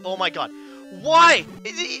literally... oh my god. Why?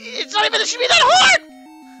 It's not even... it should be that hard!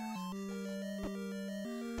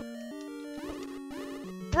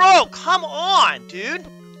 Bro, come on, dude!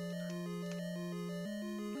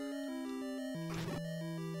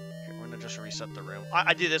 Just reset the room.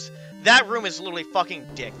 I do this. That room is literally fucking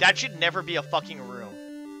dick. That should never be a fucking room.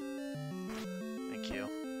 Thank you.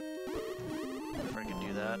 If I can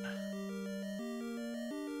do that.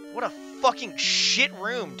 What a fucking shit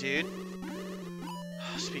room, dude.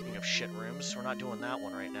 Speaking of shit rooms, we're not doing that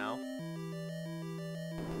one right now.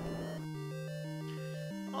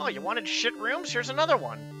 Oh, you wanted shit rooms? Here's another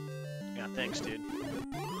one. Yeah, thanks, dude.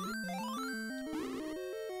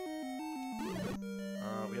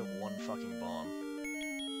 We have one fucking bomb.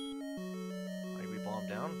 Did we bomb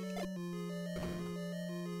down?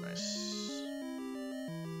 Nice.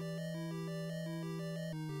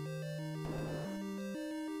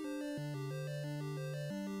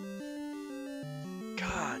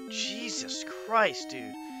 God, Jesus Christ,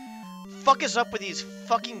 dude. Fuck is up with these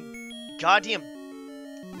fucking goddamn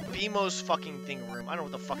BMO's fucking thing room. I don't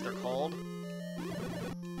know what the fuck they're called.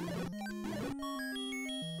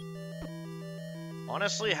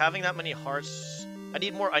 Honestly, having that many hearts... I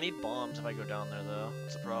need bombs if I go down there, though.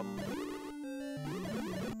 That's the problem. Okay,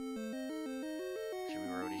 we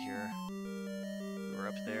were already here. We were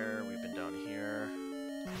up there. We've been down here.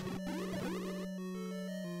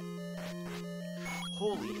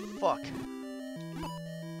 Holy fuck.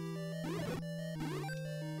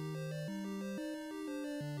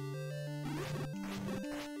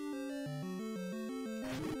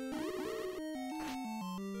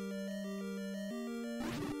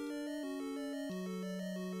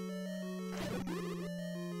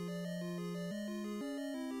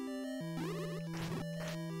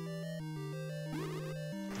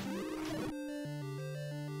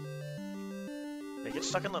 Yeah, get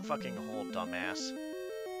stuck in the fucking hole, dumbass.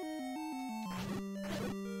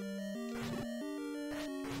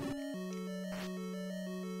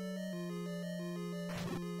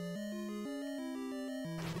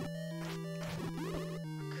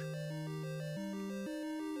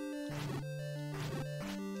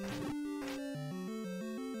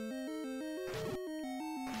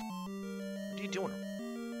 What are you doing?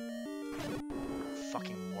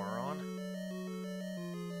 Fucking moron.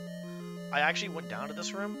 I actually went down to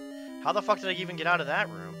this room? How the fuck did I even get out of that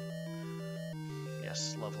room?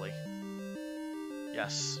 Yes, lovely.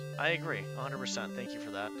 Yes, I agree, 100%. Thank you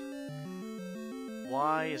for that.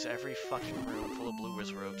 Why is every fucking room full of blue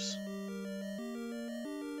whiz robes?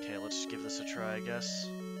 Okay, let's give this a try, I guess.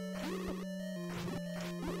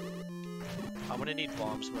 I'm gonna need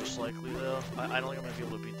bombs, most likely, though. I don't think I'm gonna be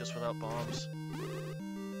able to beat this without bombs.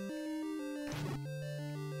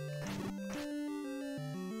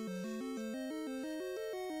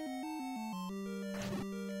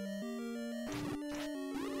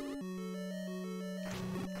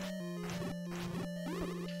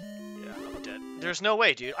 There's no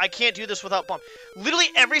way, dude. I can't do this without bomb. Literally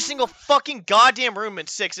every single fucking goddamn room in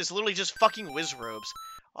 6 is literally just fucking whiz robes.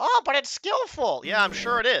 Oh, but it's skillful. Yeah, I'm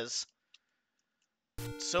sure it is.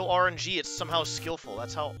 It's so RNG, it's somehow skillful.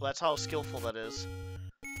 That's how skillful that is.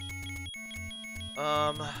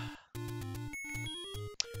 Well,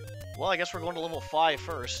 I guess we're going to level 5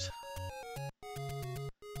 first.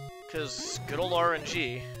 Because good old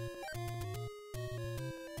RNG.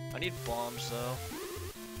 I need bombs, though.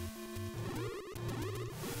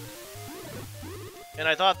 And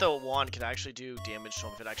I thought the wand could actually do damage to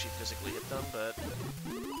them if it actually physically hit them, but...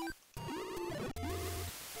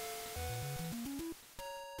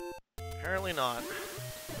 apparently not.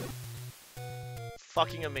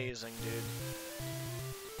 Fucking amazing, dude.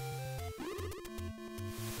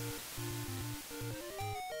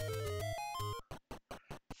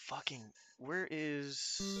 Fucking... where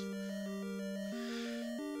is...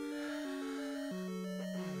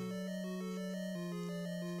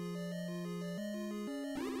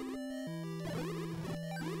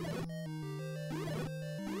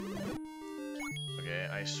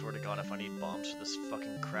 I swear to God, if I need bombs for this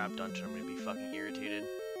fucking crap dungeon, I'm gonna be fucking irritated.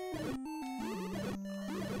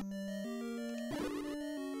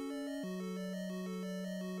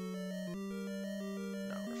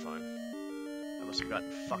 No, we're fine. I must have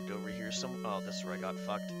gotten fucked over here. Oh, this is where I got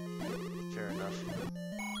fucked. Fair enough.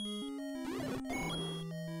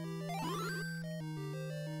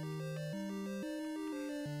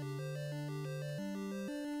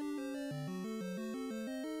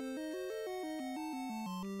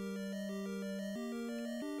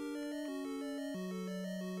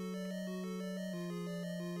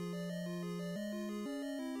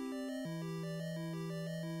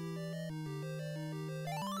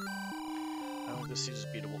 This seems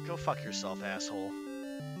beatable. Go fuck yourself, asshole.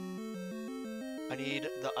 I need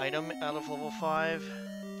the item out of level 5.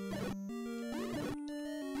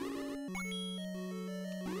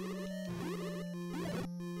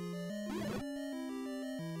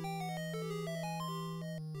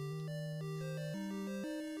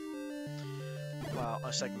 Wow,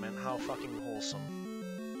 a segment. How fucking wholesome.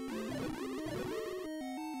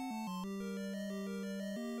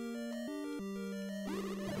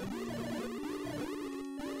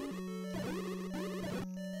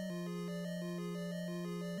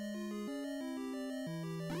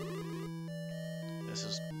 This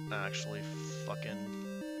is actually fucking...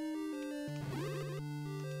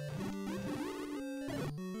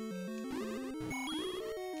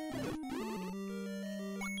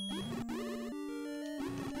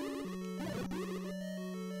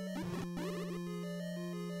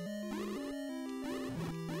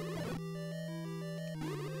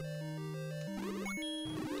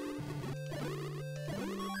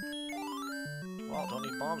 Well, don't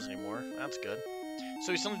need bombs anymore. That's good.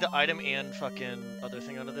 So we still need the item and fucking other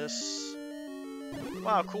thing out of this.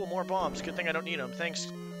 Wow, cool, more bombs. Good thing I don't need them.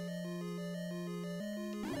 Thanks.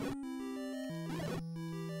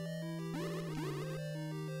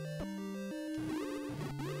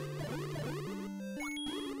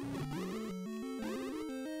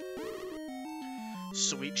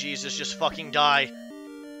 Sweet Jesus, just fucking die.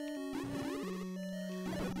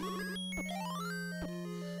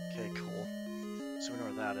 Okay, cool. So we know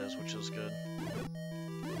where that is, which is good.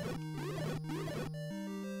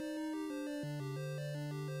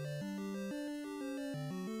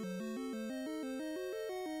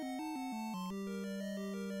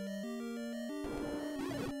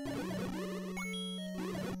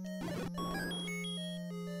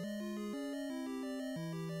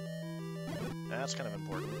 That's kind of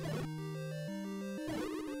important.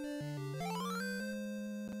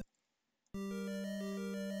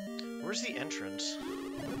 Where's the entrance?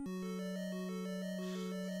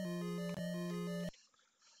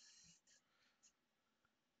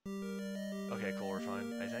 Okay, cool, we're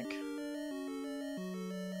fine, I think.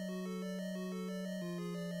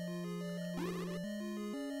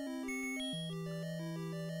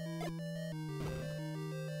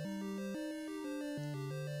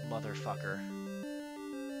 Motherfucker.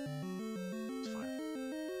 It's fine.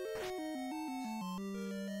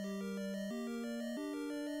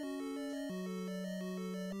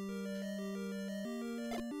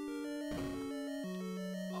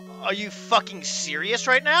 Are you fucking serious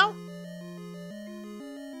right now?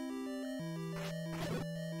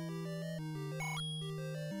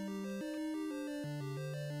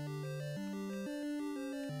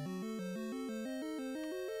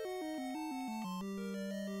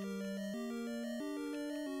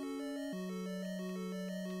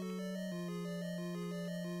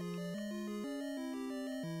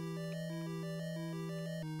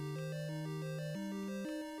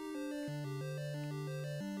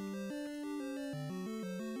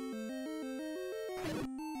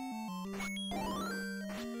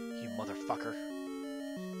 You motherfucker.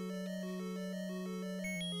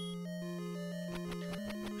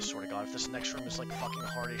 I swear to God, if this next room is like fucking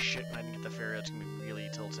hard as shit and I didn't get the fairy, it's gonna be really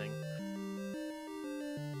tilting.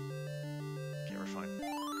 Okay, we're fine.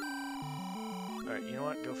 Alright, you know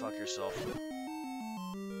what? Go fuck yourself.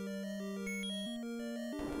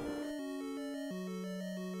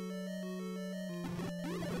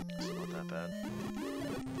 It's not that bad.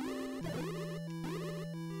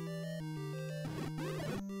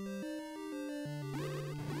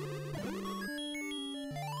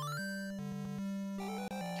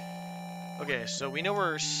 Okay, so we know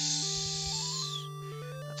we're... That's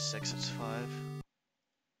 6, it's 5.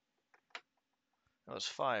 That was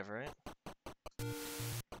 5, right?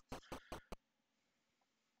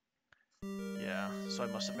 Yeah, so I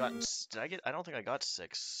must have gotten... Did I get... I don't think I got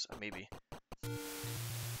 6. Maybe. 1,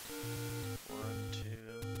 2,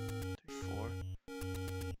 3, 4.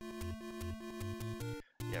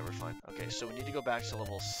 Yeah, we're fine. Okay, so we need to go back to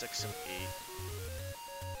level 6 and 8.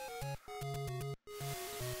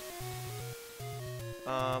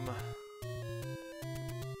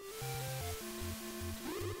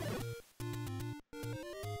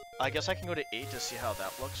 I guess I can go to 8 to see how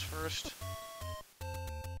that looks first.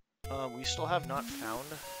 We still have not found...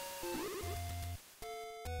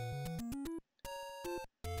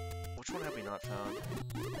 Which one have we not found?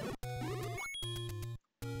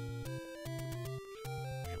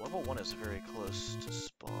 Okay, level 1 is very close to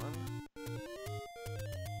spawn. This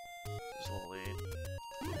is level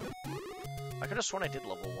 8. I could have sworn I did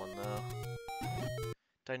level 1, though.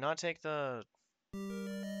 Did I not take the...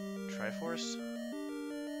 Triforce?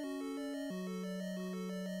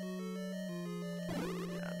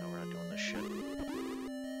 Yeah, no, we're not doing this shit.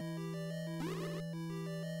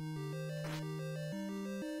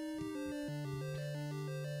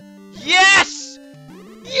 Yes!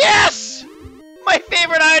 Yes! My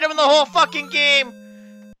favorite item in the whole fucking game!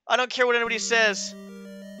 I don't care what anybody says.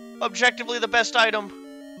 Objectively the best item.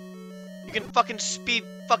 You can fucking speed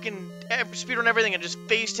on everything and just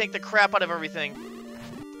phase tank the crap out of everything.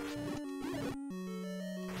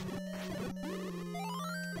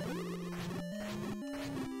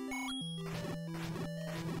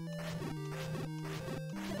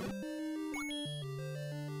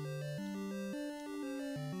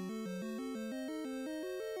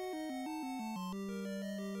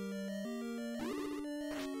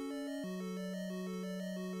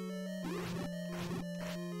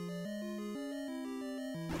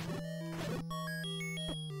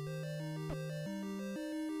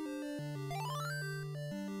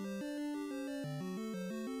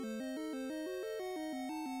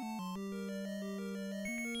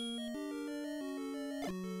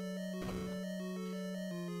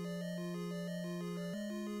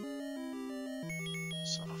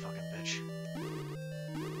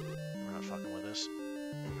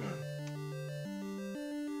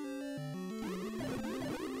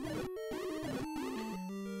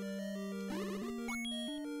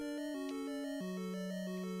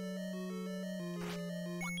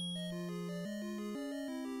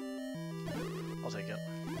 I'll take it.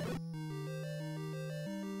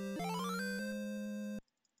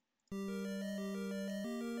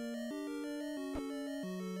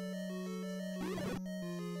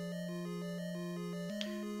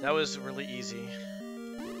 That was really easy.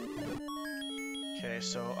 Okay,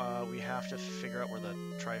 so we have to figure out where the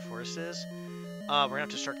Triforce is. We're gonna have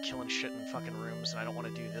to start killing shit in fucking rooms, and I don't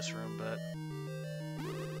want to do this room, but...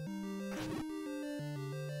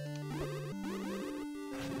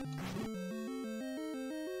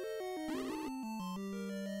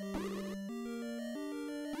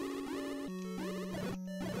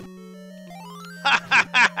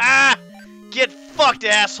 Get fucked,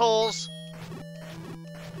 assholes!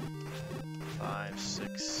 5,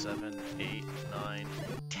 6, 7, 8, 9,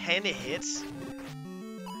 10 hits?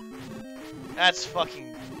 That's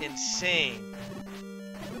fucking insane.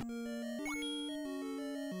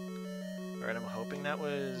 Alright, I'm hoping that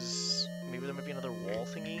was... Maybe there might be another wall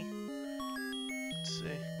thingy? Let's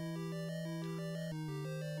see.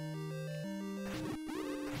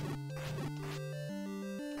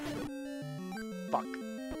 Fuck.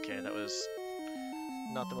 Okay, that was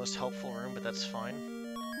not the most helpful room, but that's fine.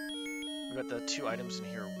 We got the 2 items in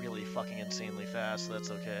here really fucking insanely fast, so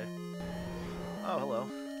that's okay. Oh, hello.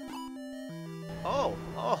 Oh,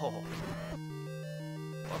 oh.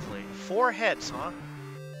 Lovely. 4 heads, huh?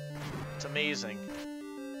 It's amazing.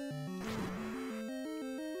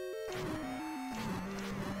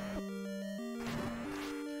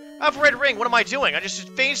 I have a red ring, what am I doing? I just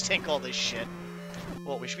phase tank all this shit.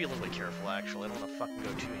 Well, we should be a little bit careful, actually. I don't want to fucking go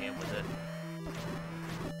too ham with it.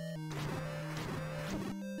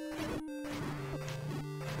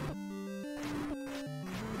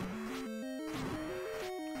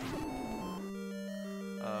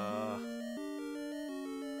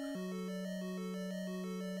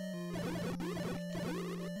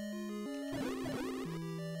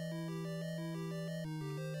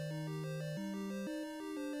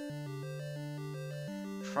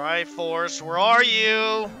 Triforce, where are you?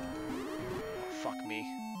 Oh, fuck me.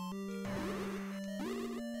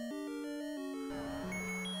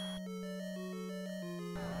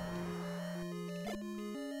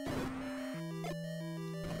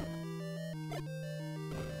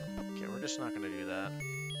 Okay, we're just not gonna do that.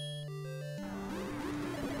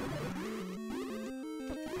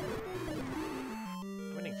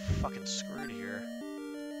 I'm getting fucking screwed here.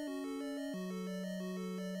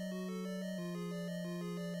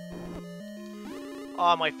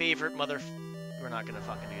 Oh, my favorite mother... We're not gonna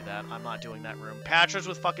fucking do that. I'm not doing that room. Patras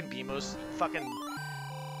with fucking Beamos. Fucking...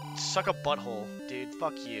 Suck a butthole, dude.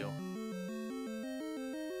 Fuck you.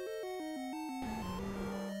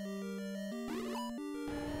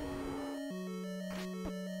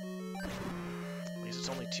 At least it's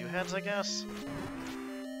only 2 heads, I guess?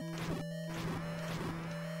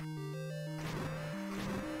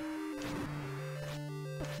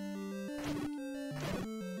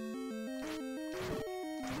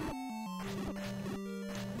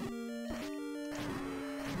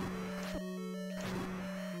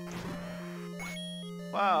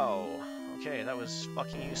 Wow. Okay, that was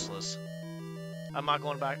fucking useless. I'm not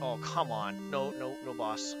going back. Oh, come on. No, no, no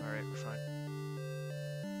boss. Alright, we're fine.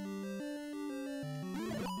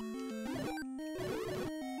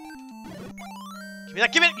 Give me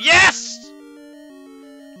that! Give it! Yes!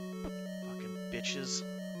 Fucking bitches.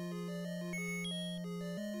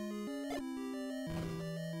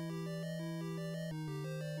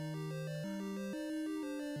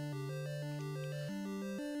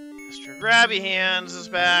 Mr. Grabby Hands is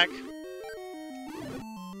back.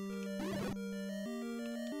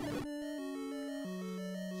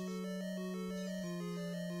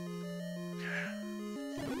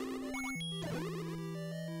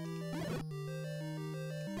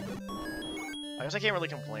 I guess I can't really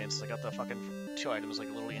complain since I got the fucking 2 items like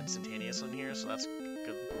literally instantaneous in here, so that's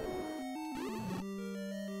good.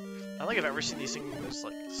 I don't think I've ever seen these things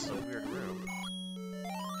like this is a weird room.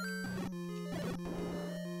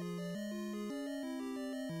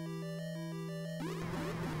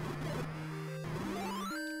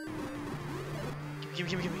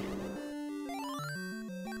 Give me.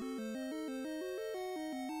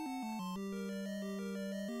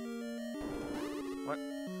 What?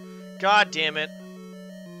 God damn it.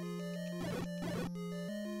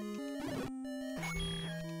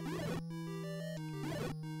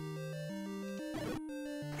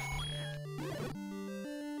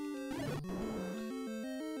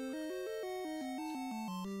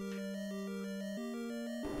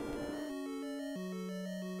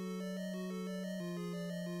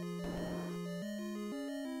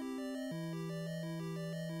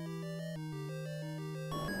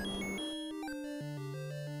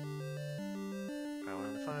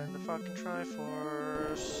 find the fucking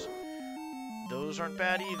Triforce. Those aren't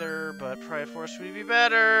bad either, but Triforce would be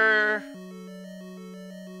better.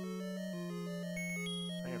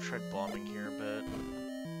 I think I've tried bombing here, but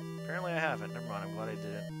apparently I haven't. Never mind, I'm glad I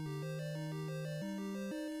didn't.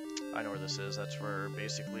 I know where this is. That's where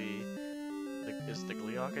basically is the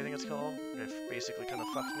Gleeok, I think it's called. It basically kind of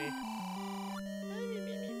fucked me.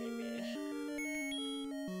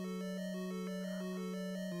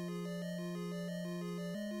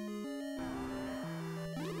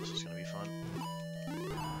 This is gonna be fun.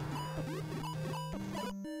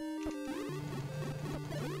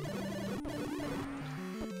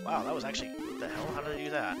 Wow, that was actually... What the hell? How did I do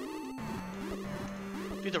that?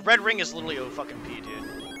 Dude, the red ring is literally O-fucking-P,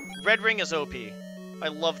 dude. Red ring is OP. I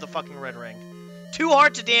love the fucking red ring. 2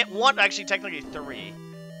 hearts to dance. 1, actually, technically 3.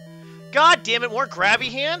 God damn it, more grabby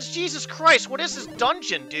hands? Jesus Christ, what is this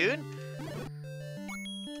dungeon, dude?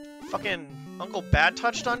 Fucking Uncle Bad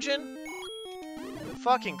Touch dungeon?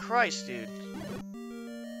 Fucking Christ, dude.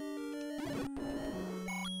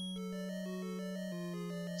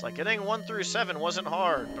 It's like getting 1 through 7 wasn't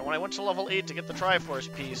hard, but when I went to level 8 to get the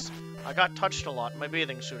Triforce piece, I got touched a lot in my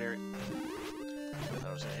bathing suit area. I thought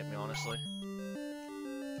it was gonna hit me, honestly.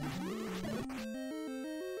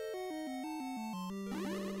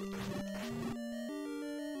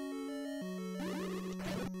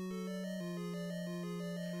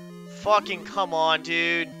 Fucking come on,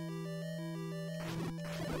 dude.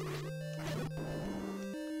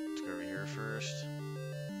 Let's go over here first.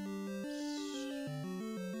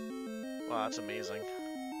 Wow, that's amazing.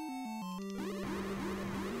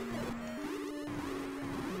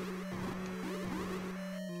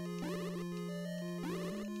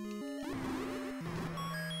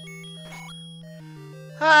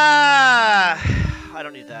 I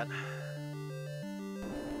don't need that.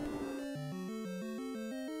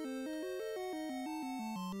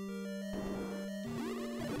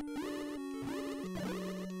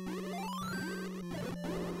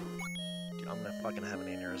 Dude, I'm gonna fucking have an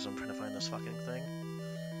aneurysm trying to find this fucking thing.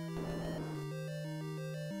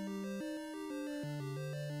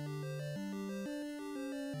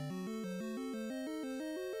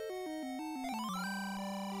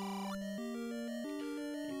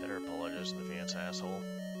 In advance, asshole.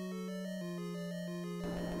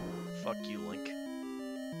 Fuck you, Link.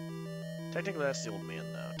 Technically, that's the old man,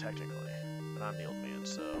 though. Technically. But I'm the old man,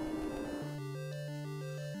 so...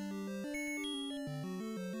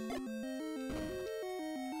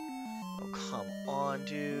 Oh, come on,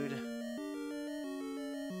 dude.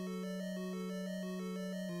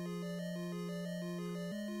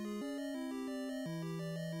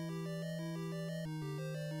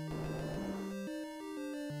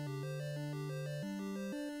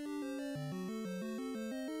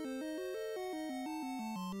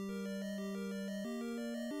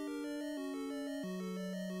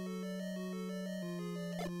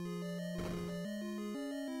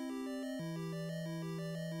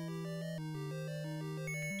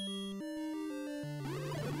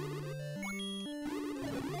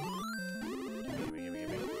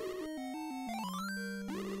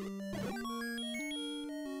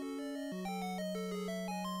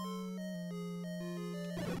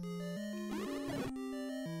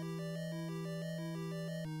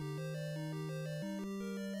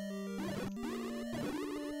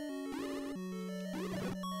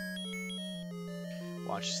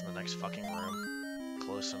 Watch this in the next fucking room.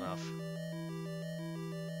 Close enough.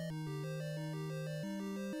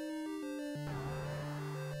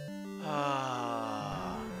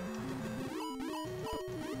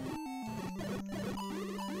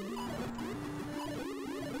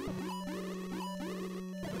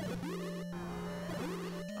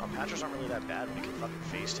 Patchers aren't really that bad when you can fucking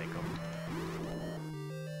face take them.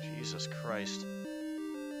 Jesus Christ.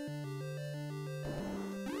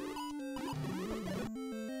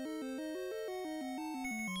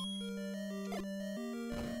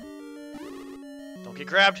 Don't get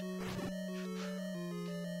grabbed!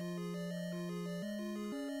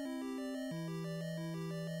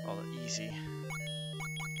 Oh, easy.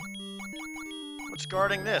 What's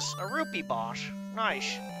guarding this? A rupee boss.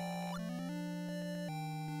 Nice.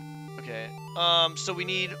 Okay, so we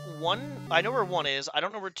need 1, I know where 1 is, I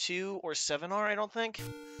don't know where 2 or 7 are, I don't think.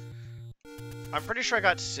 I'm pretty sure I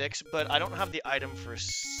got 6, but I don't have the item for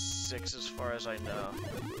 6 as far as I know.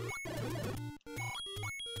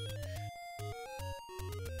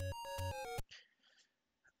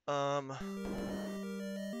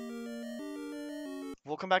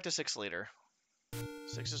 We'll come back to 6 later.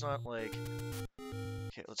 6 is not like...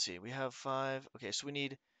 Okay, let's see, we have 5, okay, so we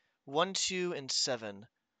need 1, 2, and 7.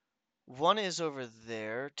 1 is over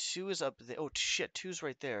there. 2 is up there. Oh, shit. 2's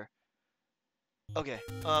right there. Okay.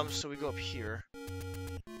 So we go up here.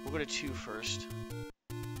 We'll go to 2 first.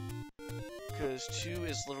 Because 2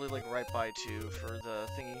 is literally, like, right by 2 for the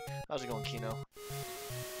thingy. How's it going, Kino?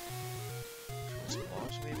 Some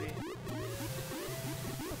bombs, maybe?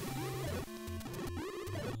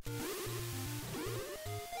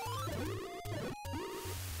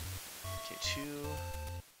 Okay, 2.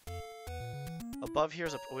 Above here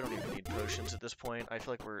is a... Oh, we don't even need potions at this point. I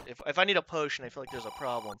feel like we're... If I need a potion, I feel like there's a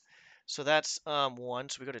problem. So that's 1,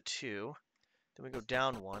 so we go to 2. Then we go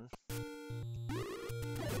down 1.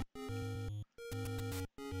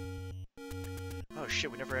 Oh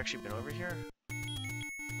shit, we never actually been over here?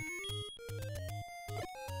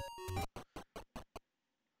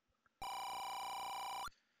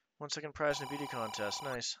 One-second prize in a beauty contest,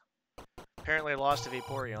 nice. Apparently I lost to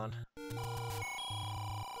Vaporeon.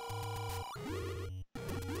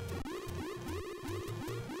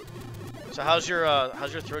 So how's your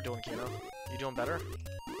throat doing, Kino? You doing better?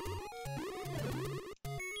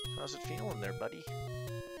 How's it feeling there, buddy?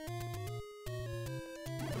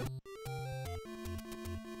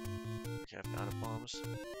 Okay, I'm out of bombs.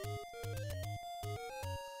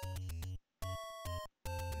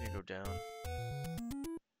 I'm gonna go down.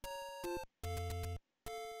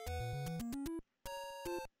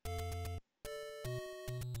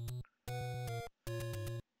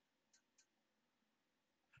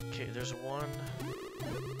 Okay, there's 1.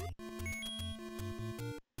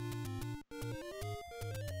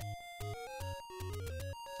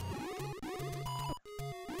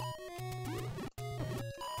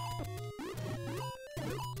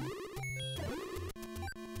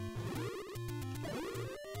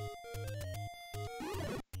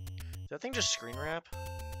 Did that thing just screen wrap?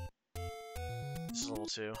 This is level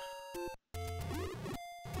 2.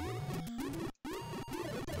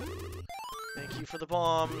 Thank you for the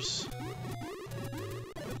bombs.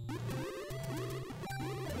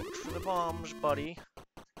 For the bombs, buddy.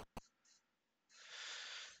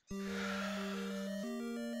 We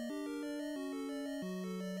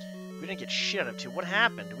didn't get shit out of 2. What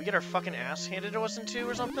happened? Did we get our fucking ass handed to us in 2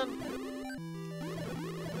 or something?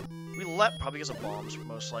 We leapt probably because of bombs,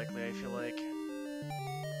 most likely, I feel like.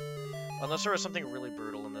 Unless there was something really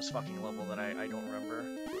brutal in this fucking level that I don't remember.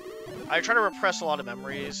 I try to repress a lot of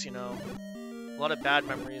memories, you know. A lot of bad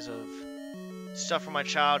memories of stuff from my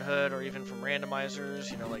childhood or even from randomizers,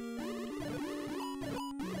 you know, like...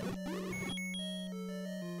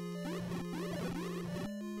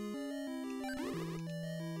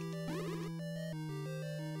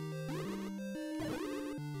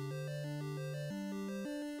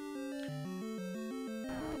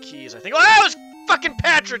 Keys, I think. Oh, that was fucking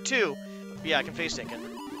Patra too! Yeah, I can face tank it.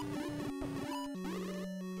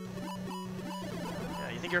 Yeah,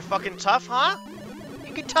 you think you're fucking tough, huh?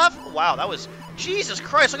 You get tough? Wow, that was... Jesus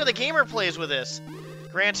Christ, look how the gamer plays with this!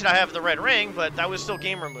 Granted, I have the red ring, but that was still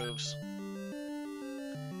gamer moves.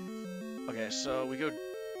 Okay, so we go...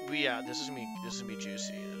 Yeah, this is gonna be juicy. This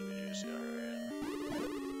is gonna be juicy, alright.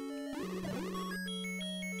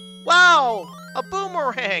 Wow! A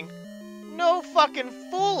boomerang! No fucking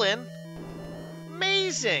fooling!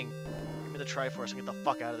 Amazing! Give me the Triforce and get the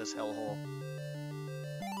fuck out of this hellhole.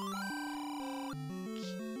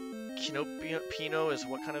 Pino is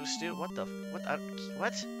what kind of stew? What the... What?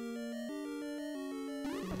 What?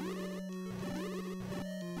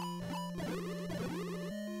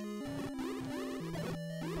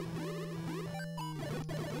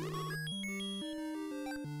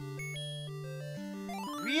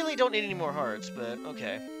 Really don't need any more hearts, but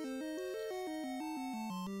okay.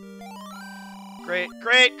 Great,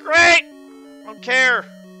 great, great! I don't care!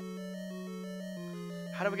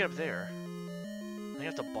 How do we get up there? I think I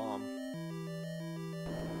have to bomb.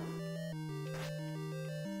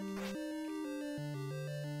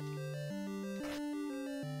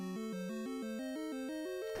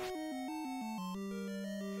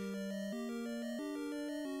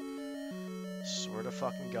 Swear to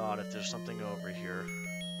fucking God if there's something over here.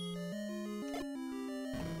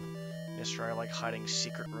 Mister, I like hiding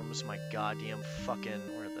secret rooms in my goddamn fucking...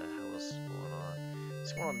 Where the hell is going on?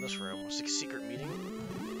 What's going on in this room? It's like a secret meeting?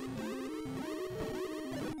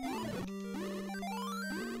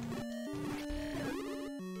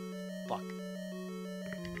 Fuck.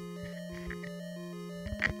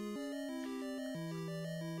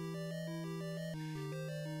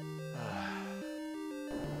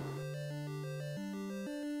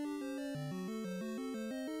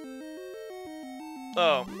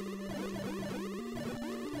 Oh.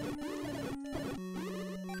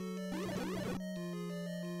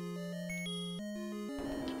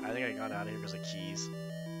 I think I got out of here because of keys.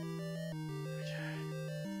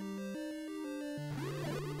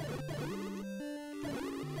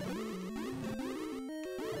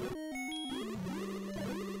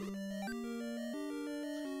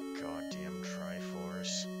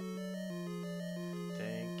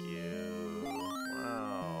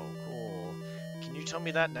 tell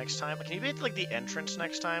me that next time? Can you make like the entrance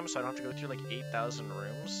next time so I don't have to go through like 8,000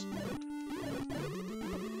 rooms?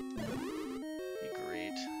 Be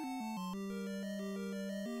great.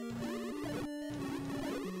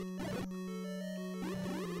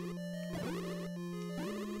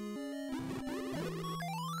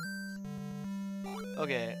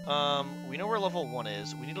 Okay, we know where level 1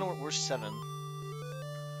 is. We need to know where 7.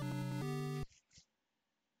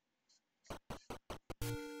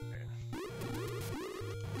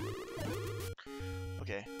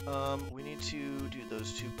 Okay, we need to do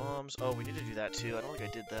those 2 bombs. Oh, we need to do that too. I don't think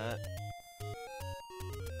I did that.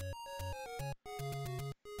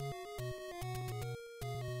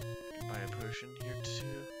 Buy a potion here too.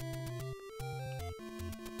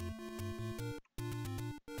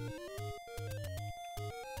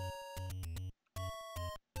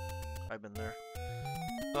 I've been there.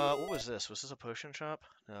 What was this? Was this a potion shop?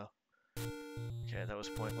 No. Okay, that was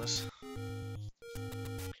pointless.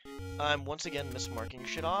 I'm once again mismarking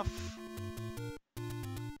shit off.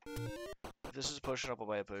 If this is a potion shop, I'll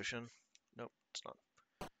buy a potion. Nope, it's not.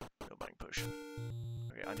 No buying potion.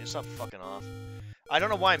 Okay, I need to stop fucking off. I don't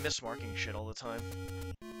know why I'm mismarking shit all the time.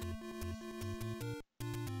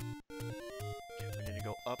 Okay, we need to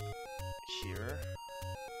go up here.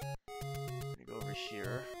 We need to go over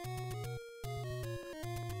here.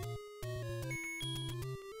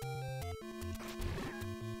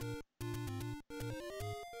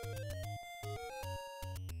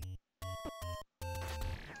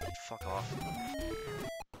 Fuck off.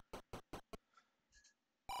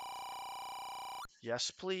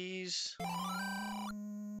 Yes, please.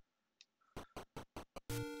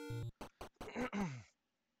 Okay,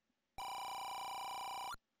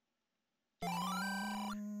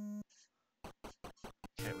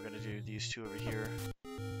 we're gonna do these 2 over here.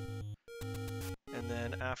 And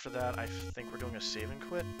then after that, I think we're doing a save and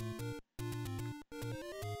quit.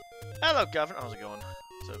 Hello, Governor. How's it going?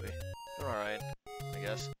 Sophie. Doing alright, I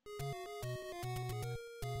guess.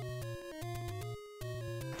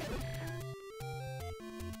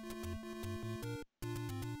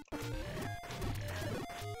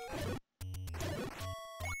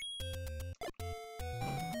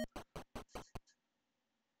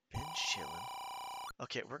 Been chilling.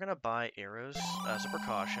 Okay, we're gonna buy arrows as a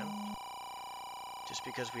precaution. Just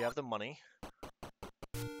because we have the money.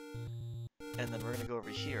 And then we're gonna go over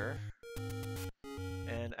here.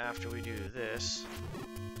 And after we do this...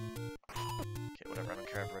 Okay, whatever, I don't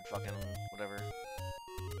care if red fucking... whatever.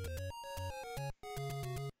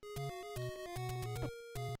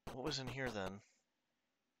 What was in here then?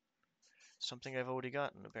 Something I've already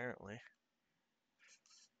gotten, apparently.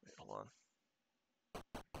 Wait, hold on.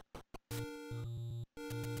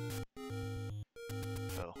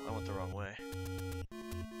 Oh, I went the wrong way.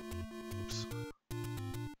 Oops.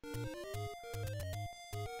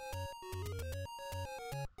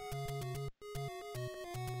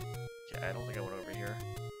 Okay, I don't think I went over here.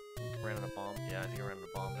 I ran out of bomb. Yeah, I think I ran out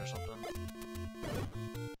of bombs or something.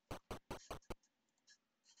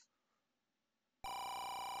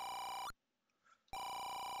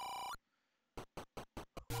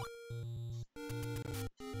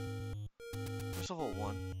 Where's level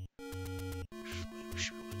 1? Actually, we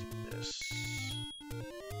should be able to do this.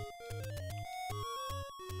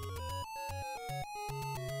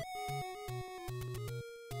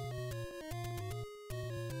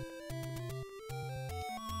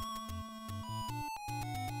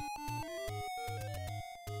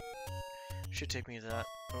 Should take me that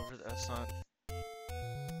over. That's not.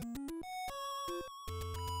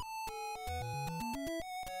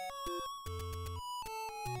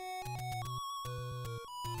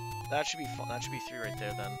 That should be fun. That should be 3 right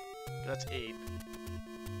there then. That's 8.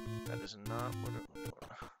 That is not what I'm doing.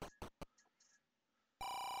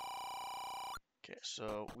 Okay,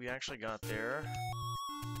 so we actually got there.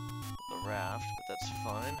 The raft, but that's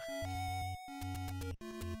fine.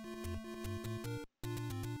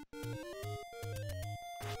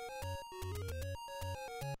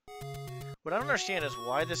 What I don't understand is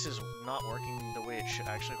why this is not working the way it should.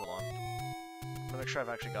 Actually, hold on. I'm gonna make sure I've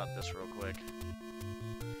actually got this real quick.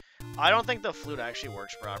 I don't think the flute actually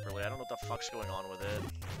works properly. I don't know what the fuck's going on with it.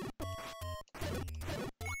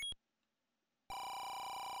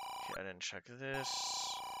 Okay, I didn't check this.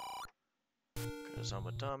 Because I'm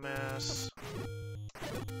a dumbass.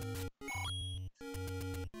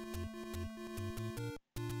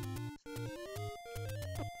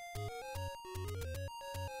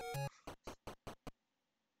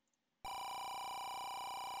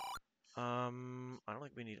 I don't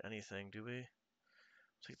think we need anything, do we?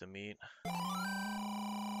 Take the meat.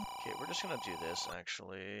 Okay, we're just gonna do this,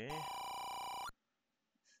 actually.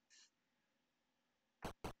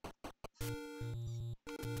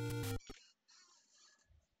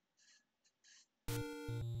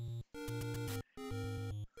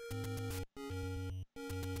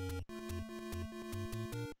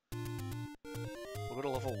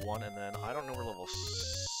 level 1, and then I don't know where level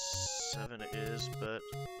 7 is, but...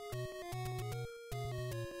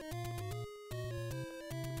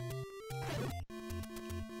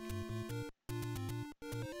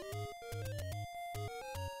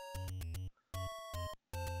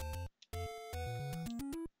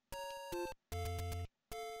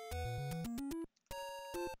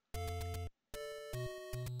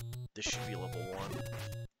 This should be level 1.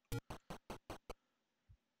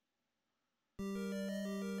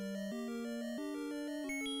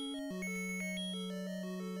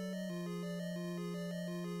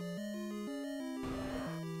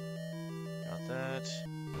 Got that.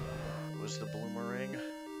 Was the boomerang.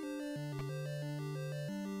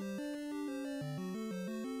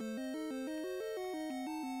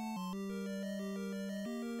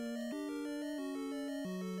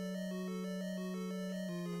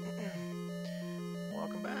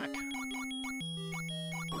 Welcome back.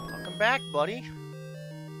 Welcome back, buddy.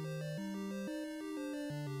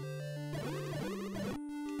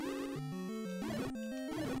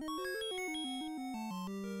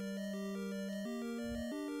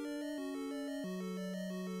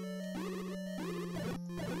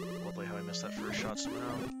 Lovely how I missed that first shot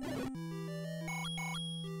somehow.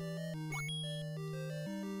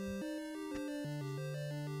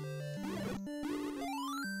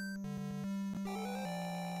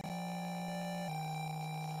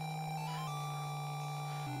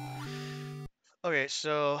 Okay,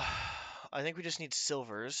 so I think we just need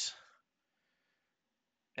silvers.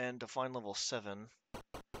 And to find level 7.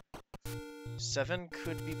 7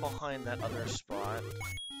 could be behind that other spot.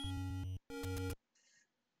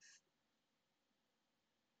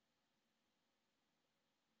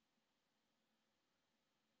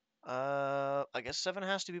 I guess 7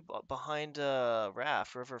 has to be behind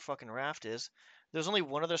Raft, wherever fucking Raft is. There's only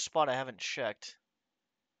one other spot I haven't checked.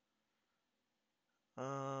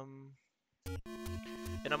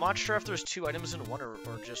 And I'm not sure if there's 2 items in one or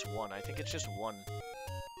just one. I think it's just one.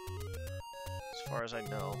 As far as I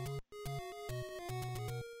know.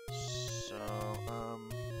 So,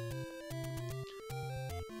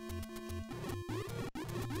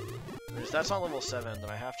 if that's not level 7, then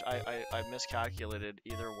I have to. I miscalculated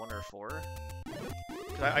either 1 or 4.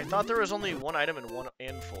 'Cause I thought there was only one item in 1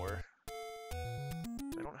 and 4.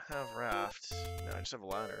 I don't have Raft. No, I just have a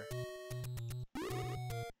ladder.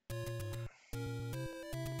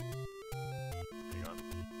 Hang on.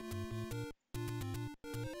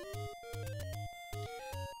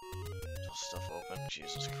 Still stuff open.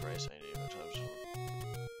 Jesus Christ, I need to touch.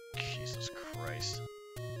 Jesus Christ.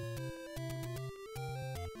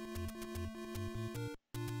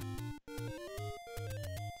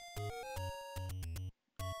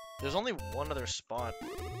 There's only one other spot.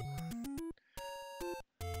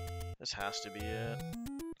 This has to be it.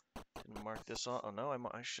 Didn't mark this off. Oh no,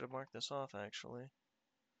 I should have marked this off actually.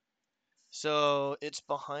 So it's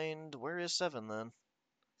behind. Where is 7 then?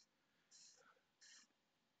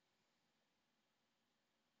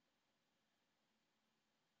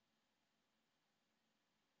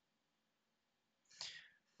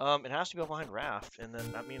 It has to go behind Raft, and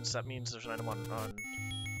then that means there's an item on.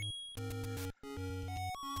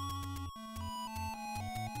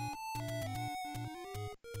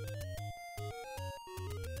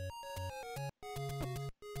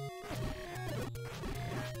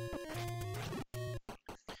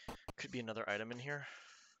 Could be another item in here.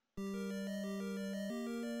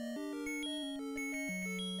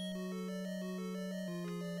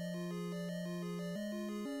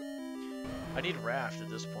 I need Raft at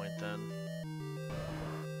this point, then.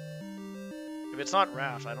 If it's not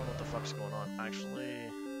Raft, I don't know what the fuck's going on. Actually...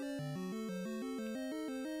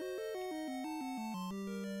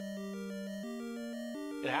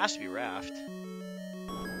 It has to be Raft.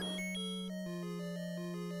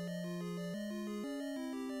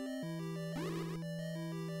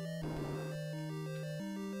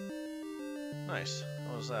 Nice.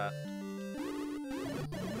 What was that?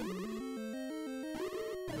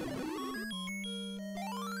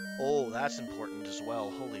 Oh, that's important as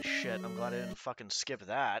well. Holy shit, I'm glad I didn't fucking skip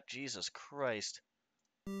that. Jesus Christ.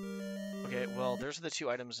 Okay, well, there's the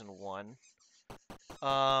 2 items in 1.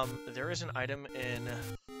 There is an item in...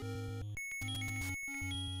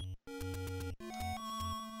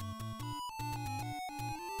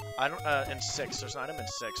 in 6. There's an item in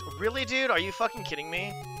 6. Really, dude? Are you fucking kidding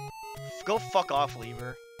me? Go fuck off,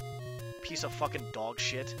 Lever. Piece of fucking dog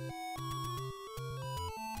shit.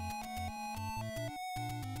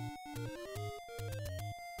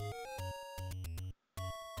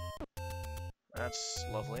 That's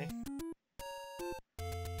lovely.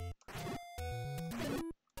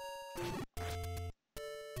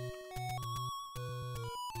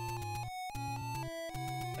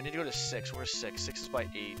 6. Where's 6? 6 is by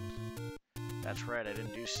 8. That's right, I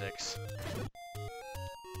didn't do 6.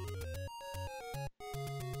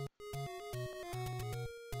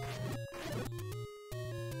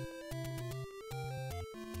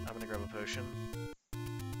 I'm gonna grab a potion.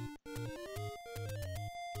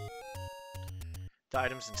 The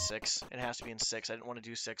item's in 6. It has to be in 6. I didn't want to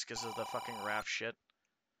do 6 because of the fucking raft shit.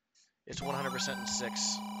 It's 100% in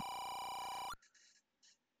 6.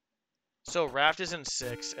 So raft is in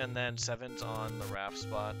 6, and then 7's on the raft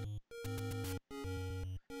spot.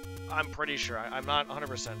 I'm pretty sure. I'm not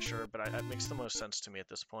 100% sure, but it makes the most sense to me at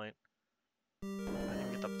this point. I didn't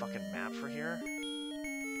even get the fucking map for here.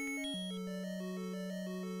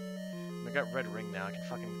 I got red ring now. I can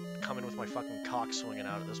fucking come in with my fucking cock swinging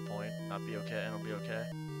out at this point. Not be okay, and I'll be okay.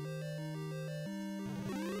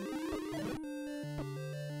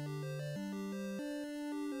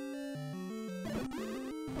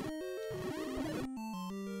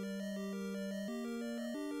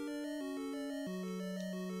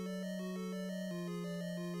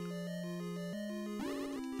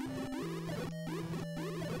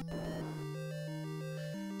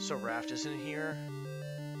 So raft is in here.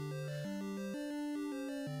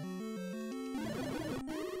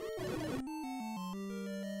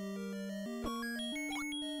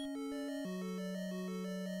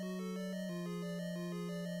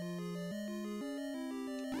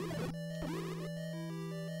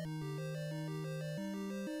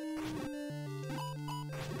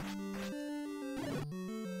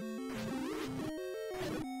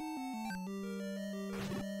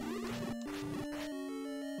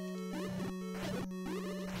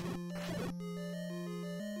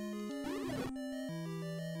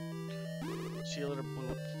 See you later,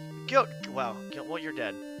 blue. Wow, well, you're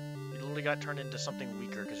dead. You literally got turned into something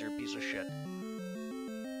weaker because you're a piece of shit.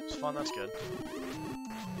 It's fun, that's good.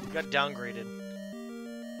 You got downgraded.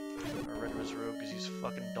 Or rid of his robe because he's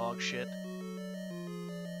fucking dog shit.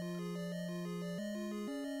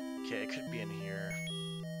 Okay, it could be in here.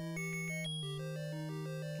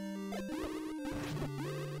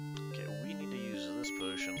 Okay, we need to use this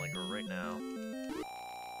potion, like, right now.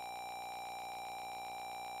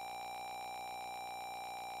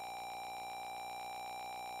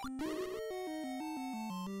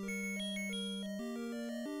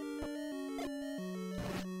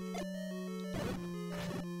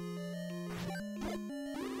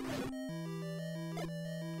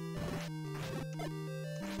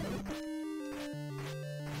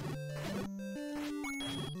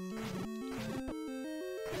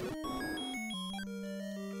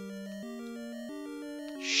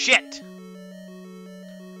 Shit!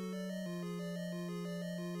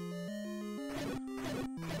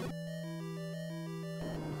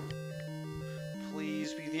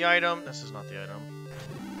 Please be the item. This is not the item.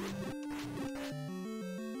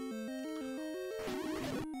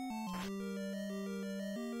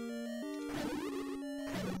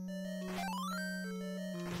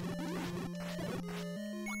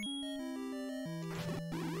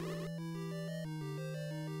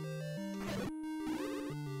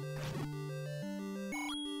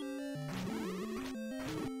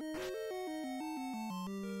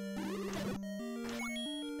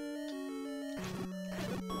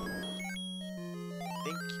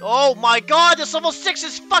 Oh my god, this level 6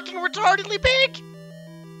 is fucking retardedly big!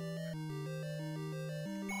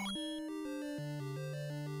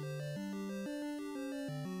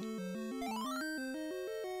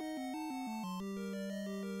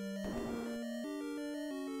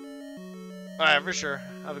 Alright, for sure.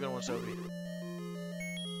 Have a good one, Sophie.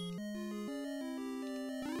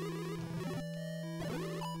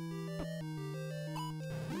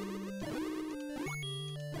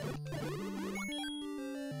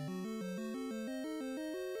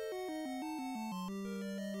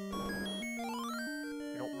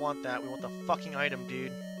 Want that. We want the fucking item,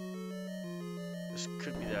 dude. This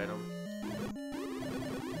could be the item.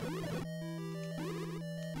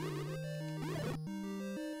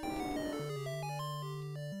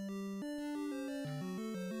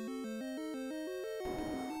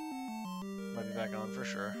 Might be back on for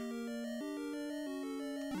sure.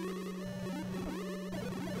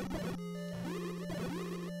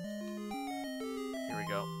 Here we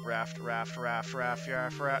go. Raft.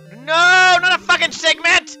 No! Not a fucking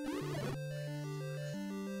segment!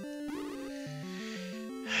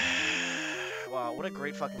 Wow, what a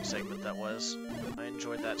great fucking segment that was. I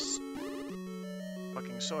enjoyed that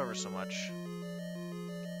fucking so ever so much.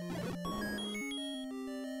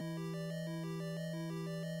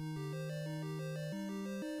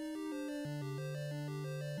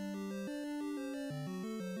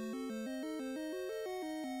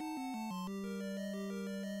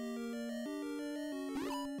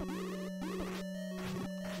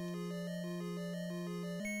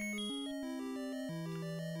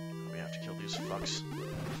 these fucks.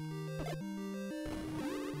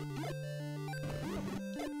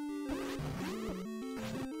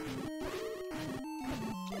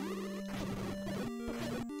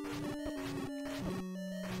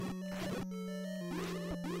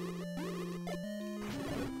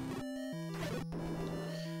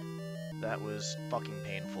 That was fucking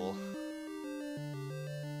painful.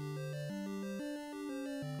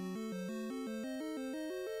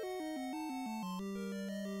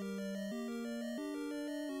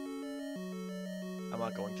 I'm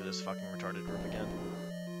not going to this fucking retarded room again.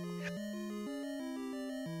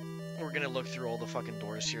 We're gonna look through all the fucking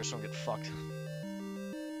doors here so I don't get fucked.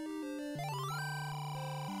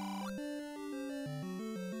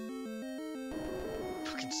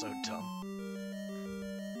 Fucking so dumb.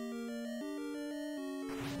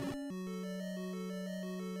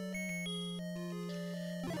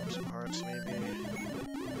 Some hearts, maybe.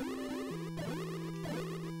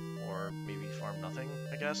 Or maybe farm nothing,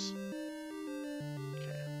 I guess.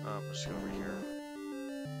 Okay, let's go over here.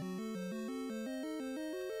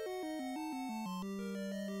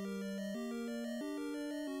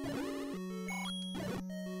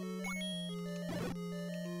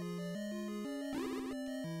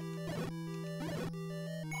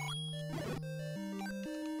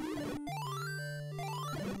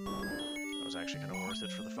 That was actually kind of worth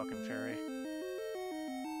it for the fucking ferry.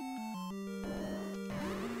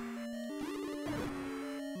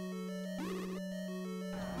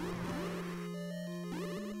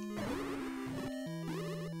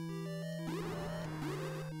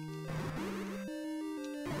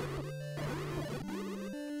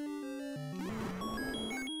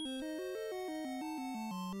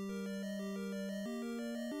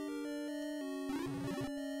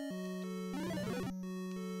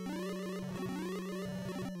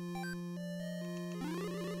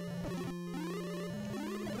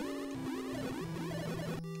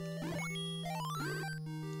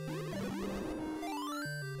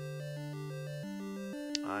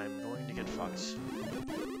 I'm going to get fucked.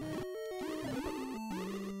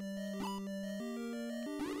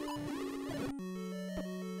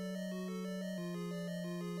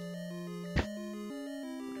 Get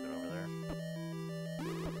over there.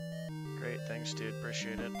 Great, thanks dude,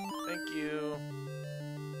 appreciate it. Thank you.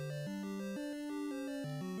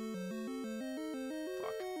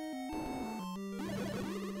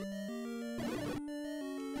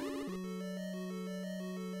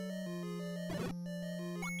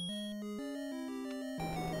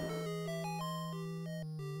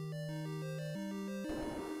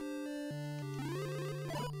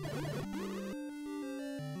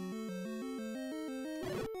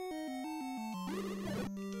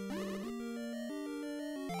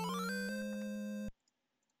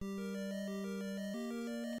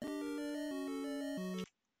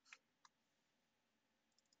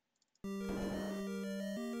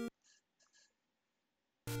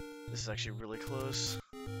 This is actually really close.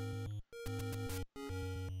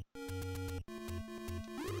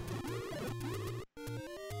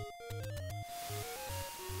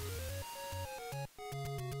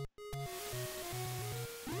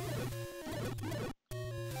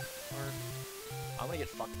 I'm gonna get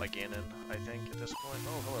fucked by Ganon, I think, at this point.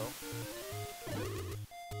 Oh, hello.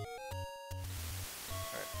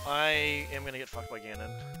 Alright, I am gonna get fucked by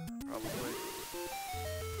Ganon, probably.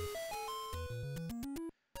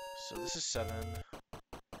 So this is 7.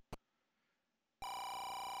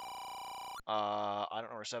 I don't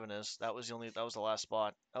know where 7 is. That was the last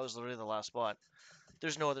spot. That was literally the last spot.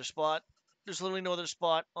 There's no other spot. There's literally no other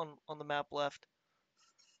spot on the map left.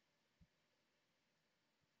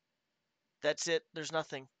 That's it. There's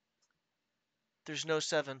nothing. There's no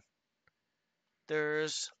 7.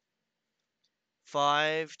 There's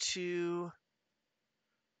 5, 2...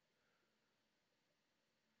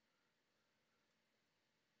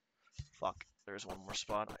 Fuck. There's one more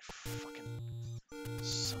spot. I fucking...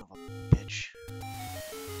 Son of a bitch.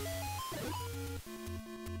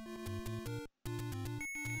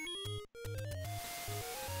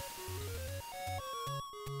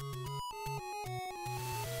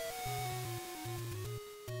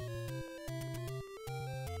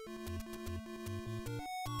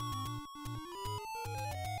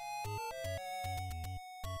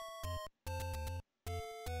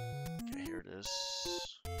 Okay, here it is.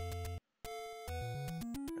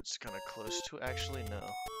 It's kind of close to actually no.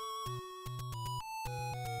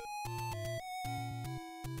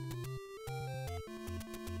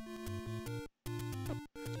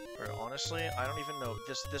 Or honestly, I don't even know.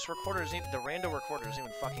 This recorder isn't even, the Rando recorder doesn't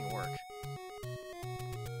even fucking work.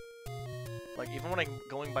 Like Even when I'm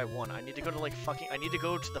going by 1, I need to go to like fucking... I need to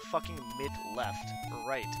go to the fucking mid-left, or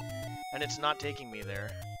right. And it's not taking me there.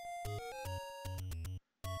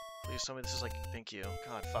 Please tell me this is like... Thank you.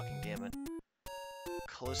 God fucking damn it.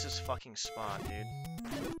 Closest fucking spot, dude.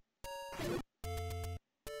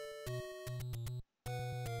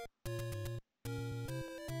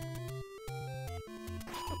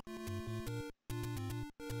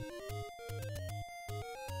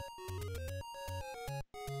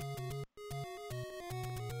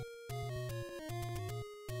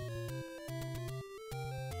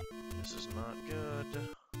 This is not good.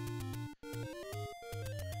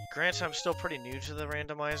 Granted, I'm still pretty new to the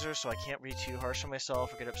randomizer, so I can't be too harsh on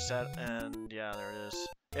myself or get upset, and yeah, there it is.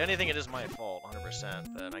 If anything, it is my fault,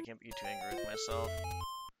 100%, but I can't be too angry with myself.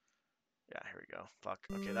 Yeah, here we go. Fuck.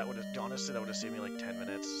 Okay, that would've, honestly, that would've saved me like 10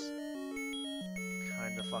 minutes.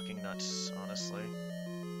 Kinda fucking nuts, honestly.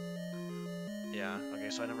 Yeah, okay,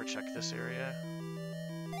 so I never checked this area.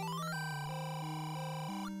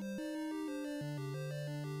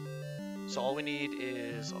 So all we need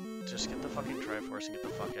is just get the fucking Triforce and get the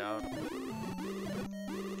fuck out.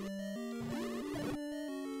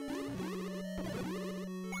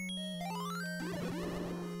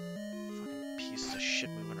 Fucking pieces of shit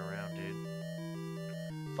moving around, dude.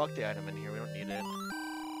 Fuck the item in here, we don't need it.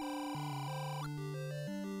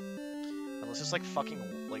 Unless it's like fucking,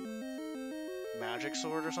 like, magic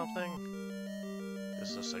sword or something.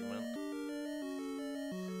 This is a segment.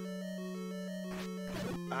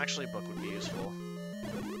 Actually, a book would be useful.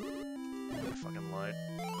 I fucking lied.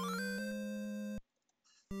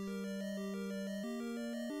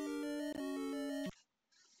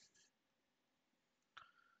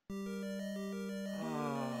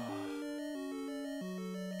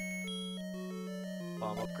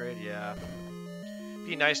 Bomb upgrade, yeah.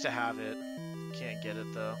 Be nice to have it. Can't get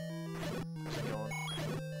it though. How's it going?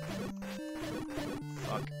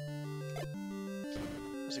 Fuck.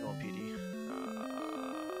 How's it going, PD?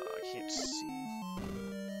 I can't see.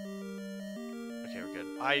 Okay, we're good.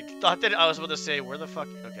 I thought that I was about to say, where the fuck?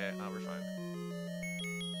 Okay, we're fine.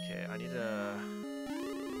 Okay, I need to...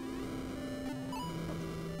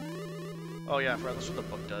 Oh yeah, I forgot that's what the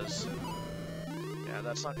book does. Yeah,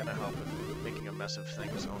 that's not gonna help with making a mess of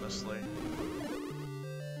things, honestly.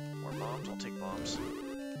 More bombs? I'll take bombs.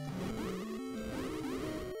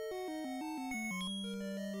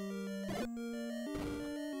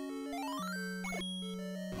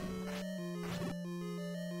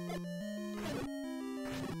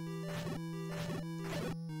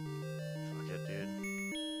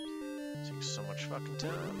 Fucking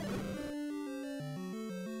time.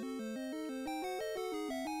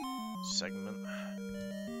 Segment.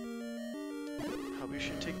 Probably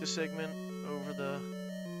should take the segment over the...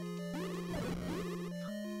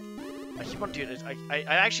 I keep on doing it. I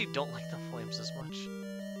actually don't like the flames as much.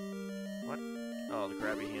 What? Oh, the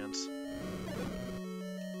grabby hands.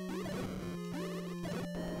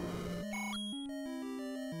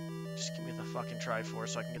 Just give me the fucking Triforce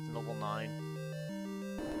so I can get the level 9.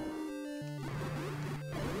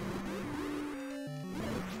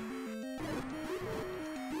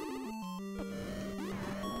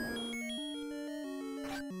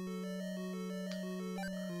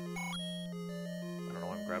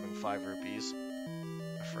 Grabbing 5 rupees.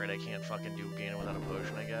 Afraid I can't fucking do gain it without a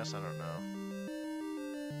potion, I guess? I don't know.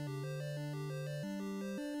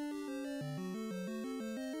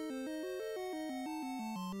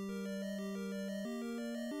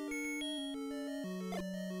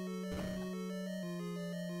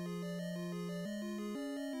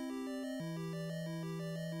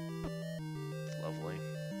 Lovely.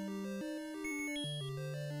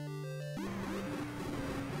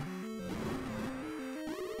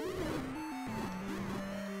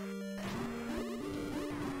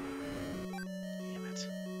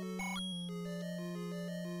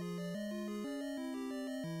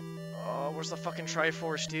 Where's the fucking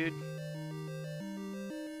Triforce, dude?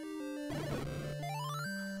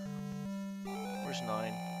 Where's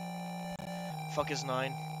 9? Fuck is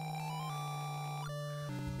 9?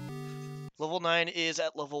 Level 9 is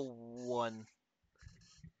at level 1.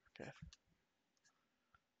 Okay.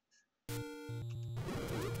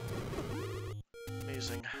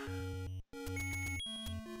 Amazing.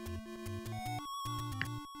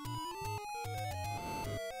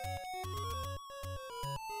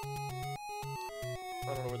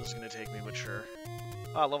 I don't know where this is going to take me, but sure.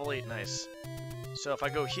 Ah, level 8, nice. So if I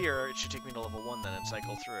go here, it should take me to level 1 then and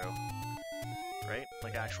cycle through. Right?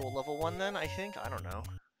 Like actual level 1 then, I think? I don't know.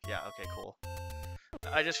 Yeah, okay, cool.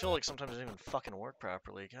 I just feel like sometimes it doesn't even fucking work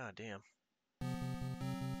properly. God damn.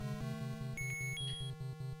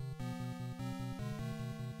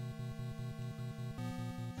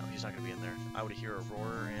 he's not gonna be in there. I would hear a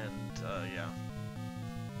roar and, yeah.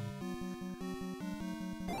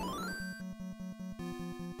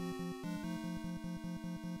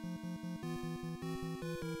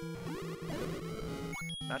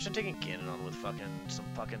 Imagine taking Ganon on with some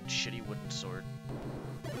fucking shitty wooden sword. Do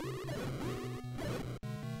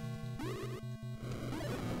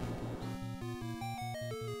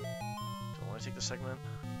I want to take the segment?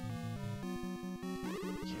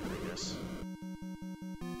 Yeah, I guess.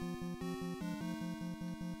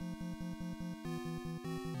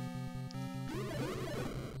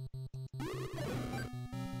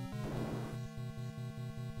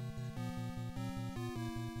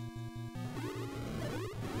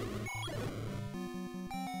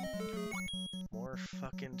 More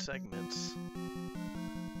fucking segments.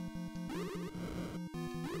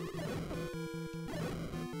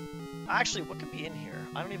 Actually, what can be in here?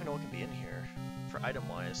 I don't even know what can be in here for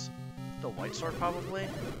item-wise. The white sword, probably?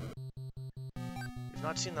 We've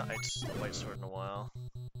not seen the white sword in a while.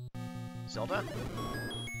 Zelda?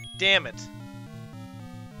 Damn it!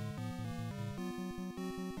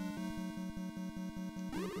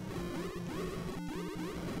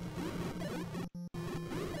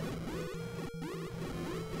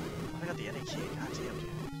 I got the NA key. God damn, dude.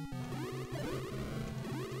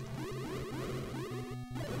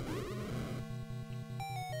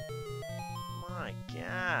 My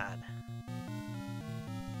god.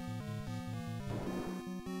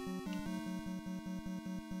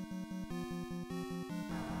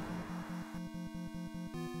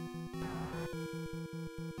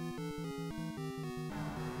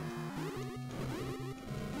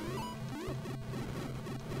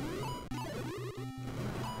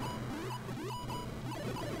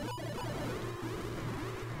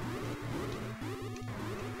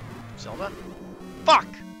 Zelda? Fuck!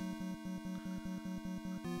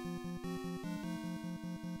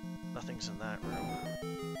 Nothing's in that room.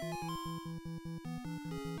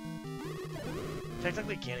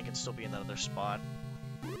 Technically, Ganon can still be in that other spot.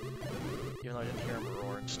 Even though I didn't hear him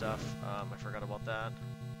roar and stuff. I forgot about that.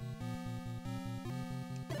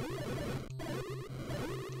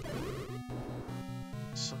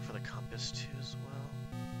 Let's look for the compass too as well.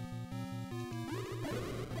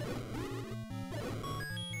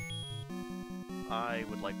 I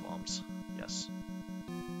would like bombs. Yes.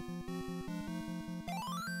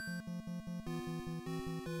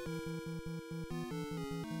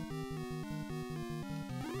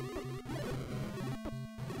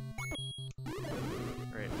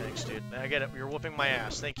 Great, thanks, dude. I get it. You're whooping my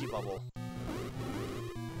ass. Thank you, Bubble.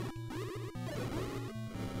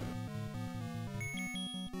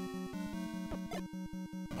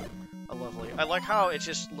 Oh, lovely. I like how it's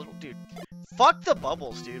just little... Dude. Fuck the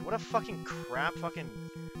bubbles, dude. What a fucking crap fucking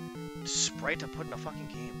sprite to put in a fucking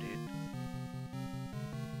game, dude.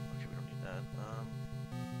 Okay, we don't need that.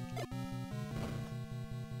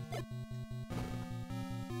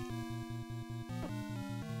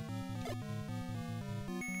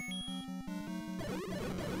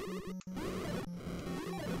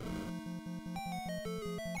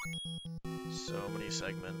 So many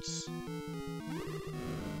segments.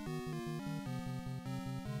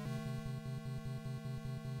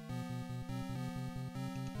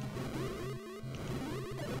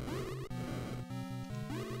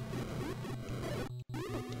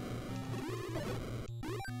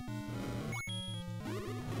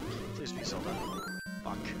 Please be Zelda.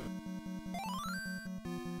 Fuck.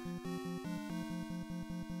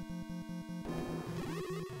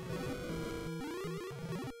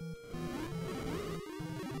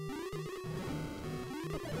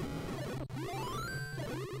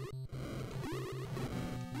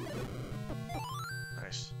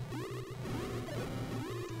 Nice.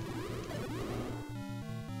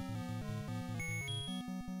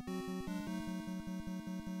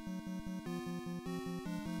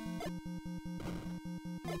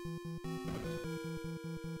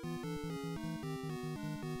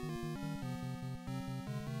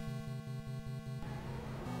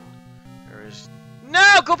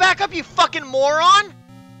 No! Go back up, you fucking moron!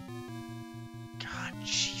 God,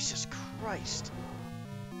 Jesus Christ.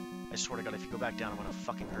 I swear to God, if you go back down, I'm gonna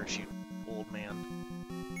fucking hurt you, old man.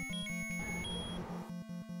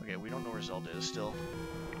 Okay, we don't know where Zelda is still.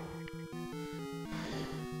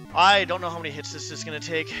 I don't know how many hits this is gonna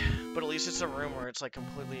take, but at least it's a room where it's like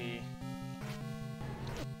completely...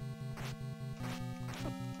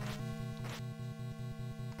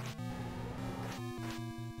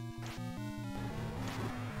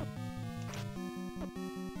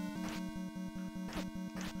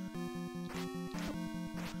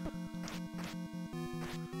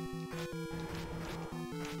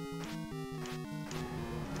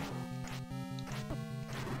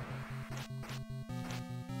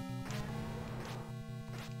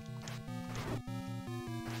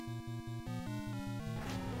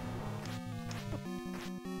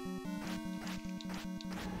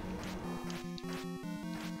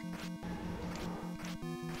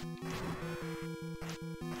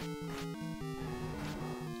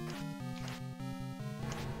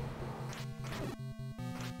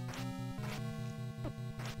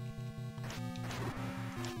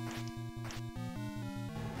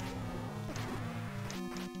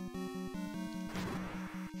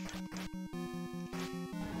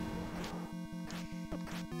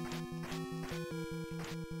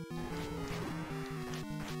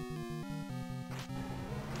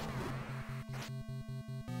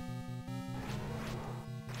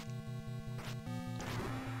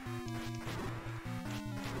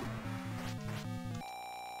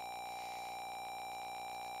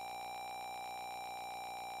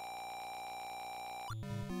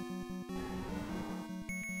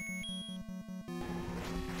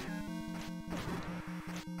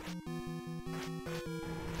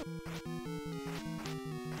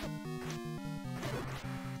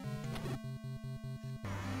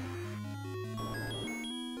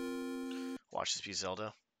 Watch this be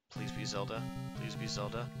Zelda. Please be Zelda. Please be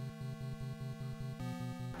Zelda.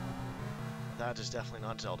 That is definitely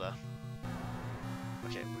not Zelda.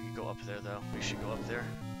 Okay, we can go up there, though. We should go up there.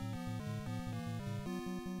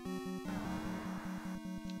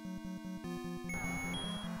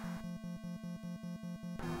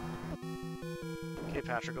 Okay,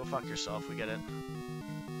 Patrick, go fuck yourself. We get it.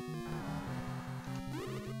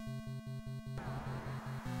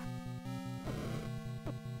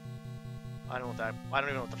 I don't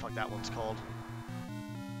even know what the fuck that one's called.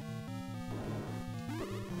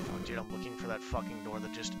 Fuck, dude, I'm looking for that fucking door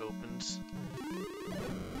that just opens.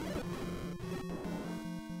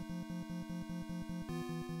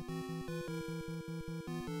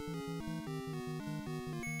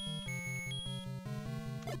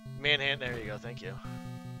 Manhunt, there you go, thank you.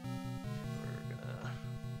 We're gonna...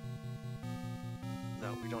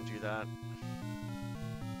 No, we don't do that.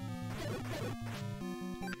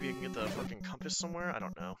 Maybe I can get the fucking compass somewhere? I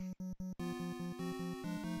don't know.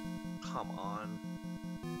 Come on.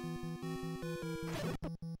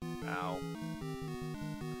 Ow.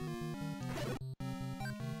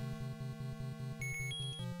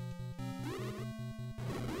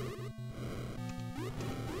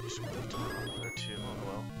 There too. Oh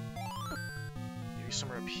well. Maybe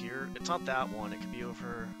somewhere up here. It's not that one. It could be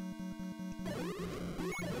over.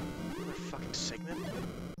 Another fucking segment.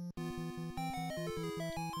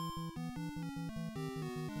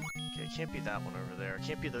 Okay, it can't be that one over there. It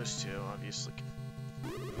can't be those two, obviously.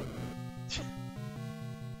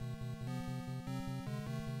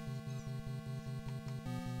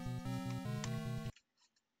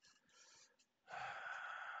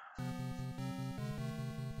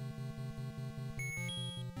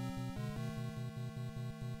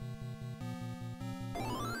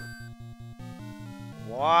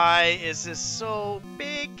 Why is this so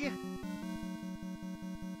big?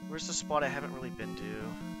 Where's the spot I haven't really been to?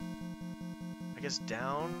 I guess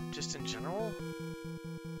down, just in general?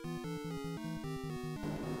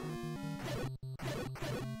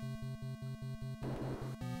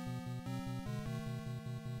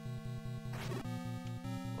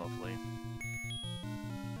 Lovely.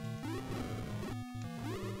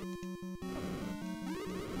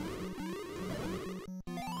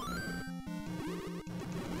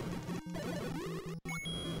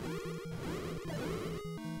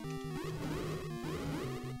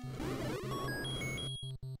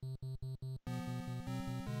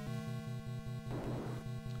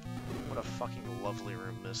 What a fucking lovely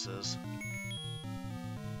room this is.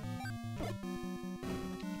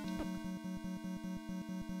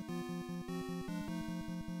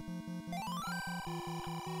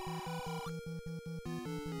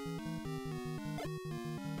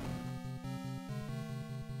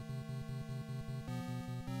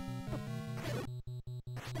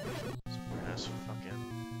 That's fucking...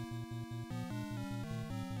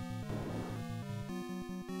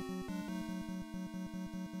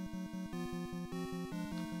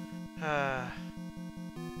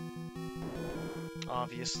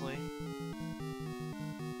 Obviously.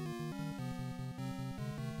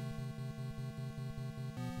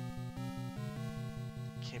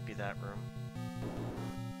 Can't be that room.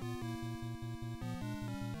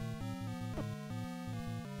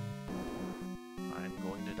 I'm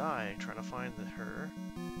going to die trying to find her.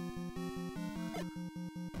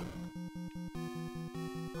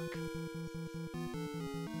 Fuck.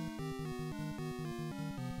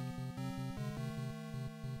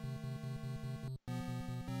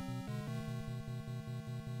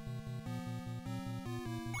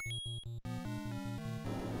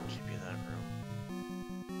 Can't be that room.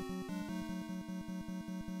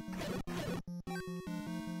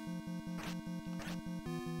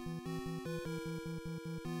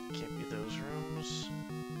 Can't be those rooms.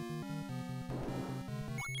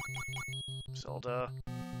 Zelda.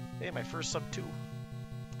 Hey, my first sub 2.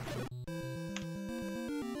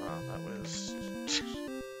 Oh, that was...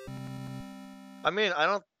 I mean, I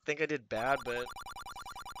don't think I did bad, but...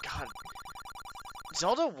 God.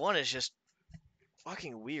 Zelda 1 is just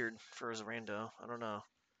fucking weird for as a rando. I don't know.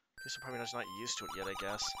 I guess I'm probably just not used to it yet, I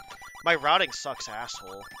guess. My routing sucks,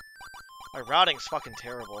 asshole. My routing's fucking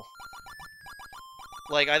terrible.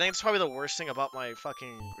 Like, I think it's probably the worst thing about my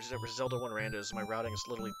fucking Zelda 1 randos. My routing is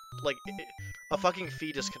literally, like, a fucking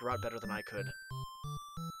fetus could route better than I could.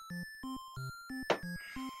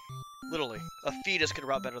 Literally. A fetus could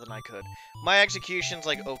route better than I could. My execution's,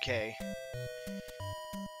 like, okay.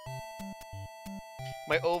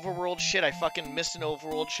 My overworld shit, I fucking missed an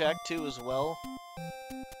overworld check, too, as well.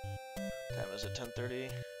 Time is it?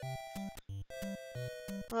 10:30?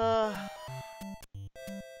 Okay.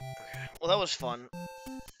 Well, that was fun.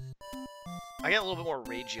 I get a little bit more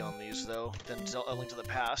ragey on these, though, than A Link to the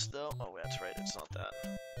Past, though. Oh, that's right, it's not that.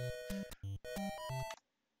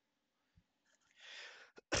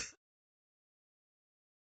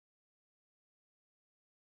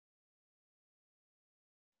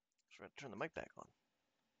 Turn the mic back on.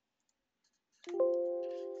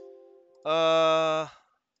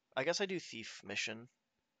 I guess I do Thief mission.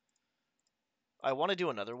 I want to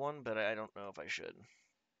do another one, but I don't know if I should.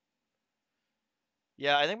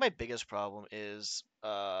 Yeah, I think my biggest problem is,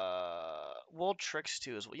 well, tricks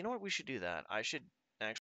too as well. You know what? We should do that. I should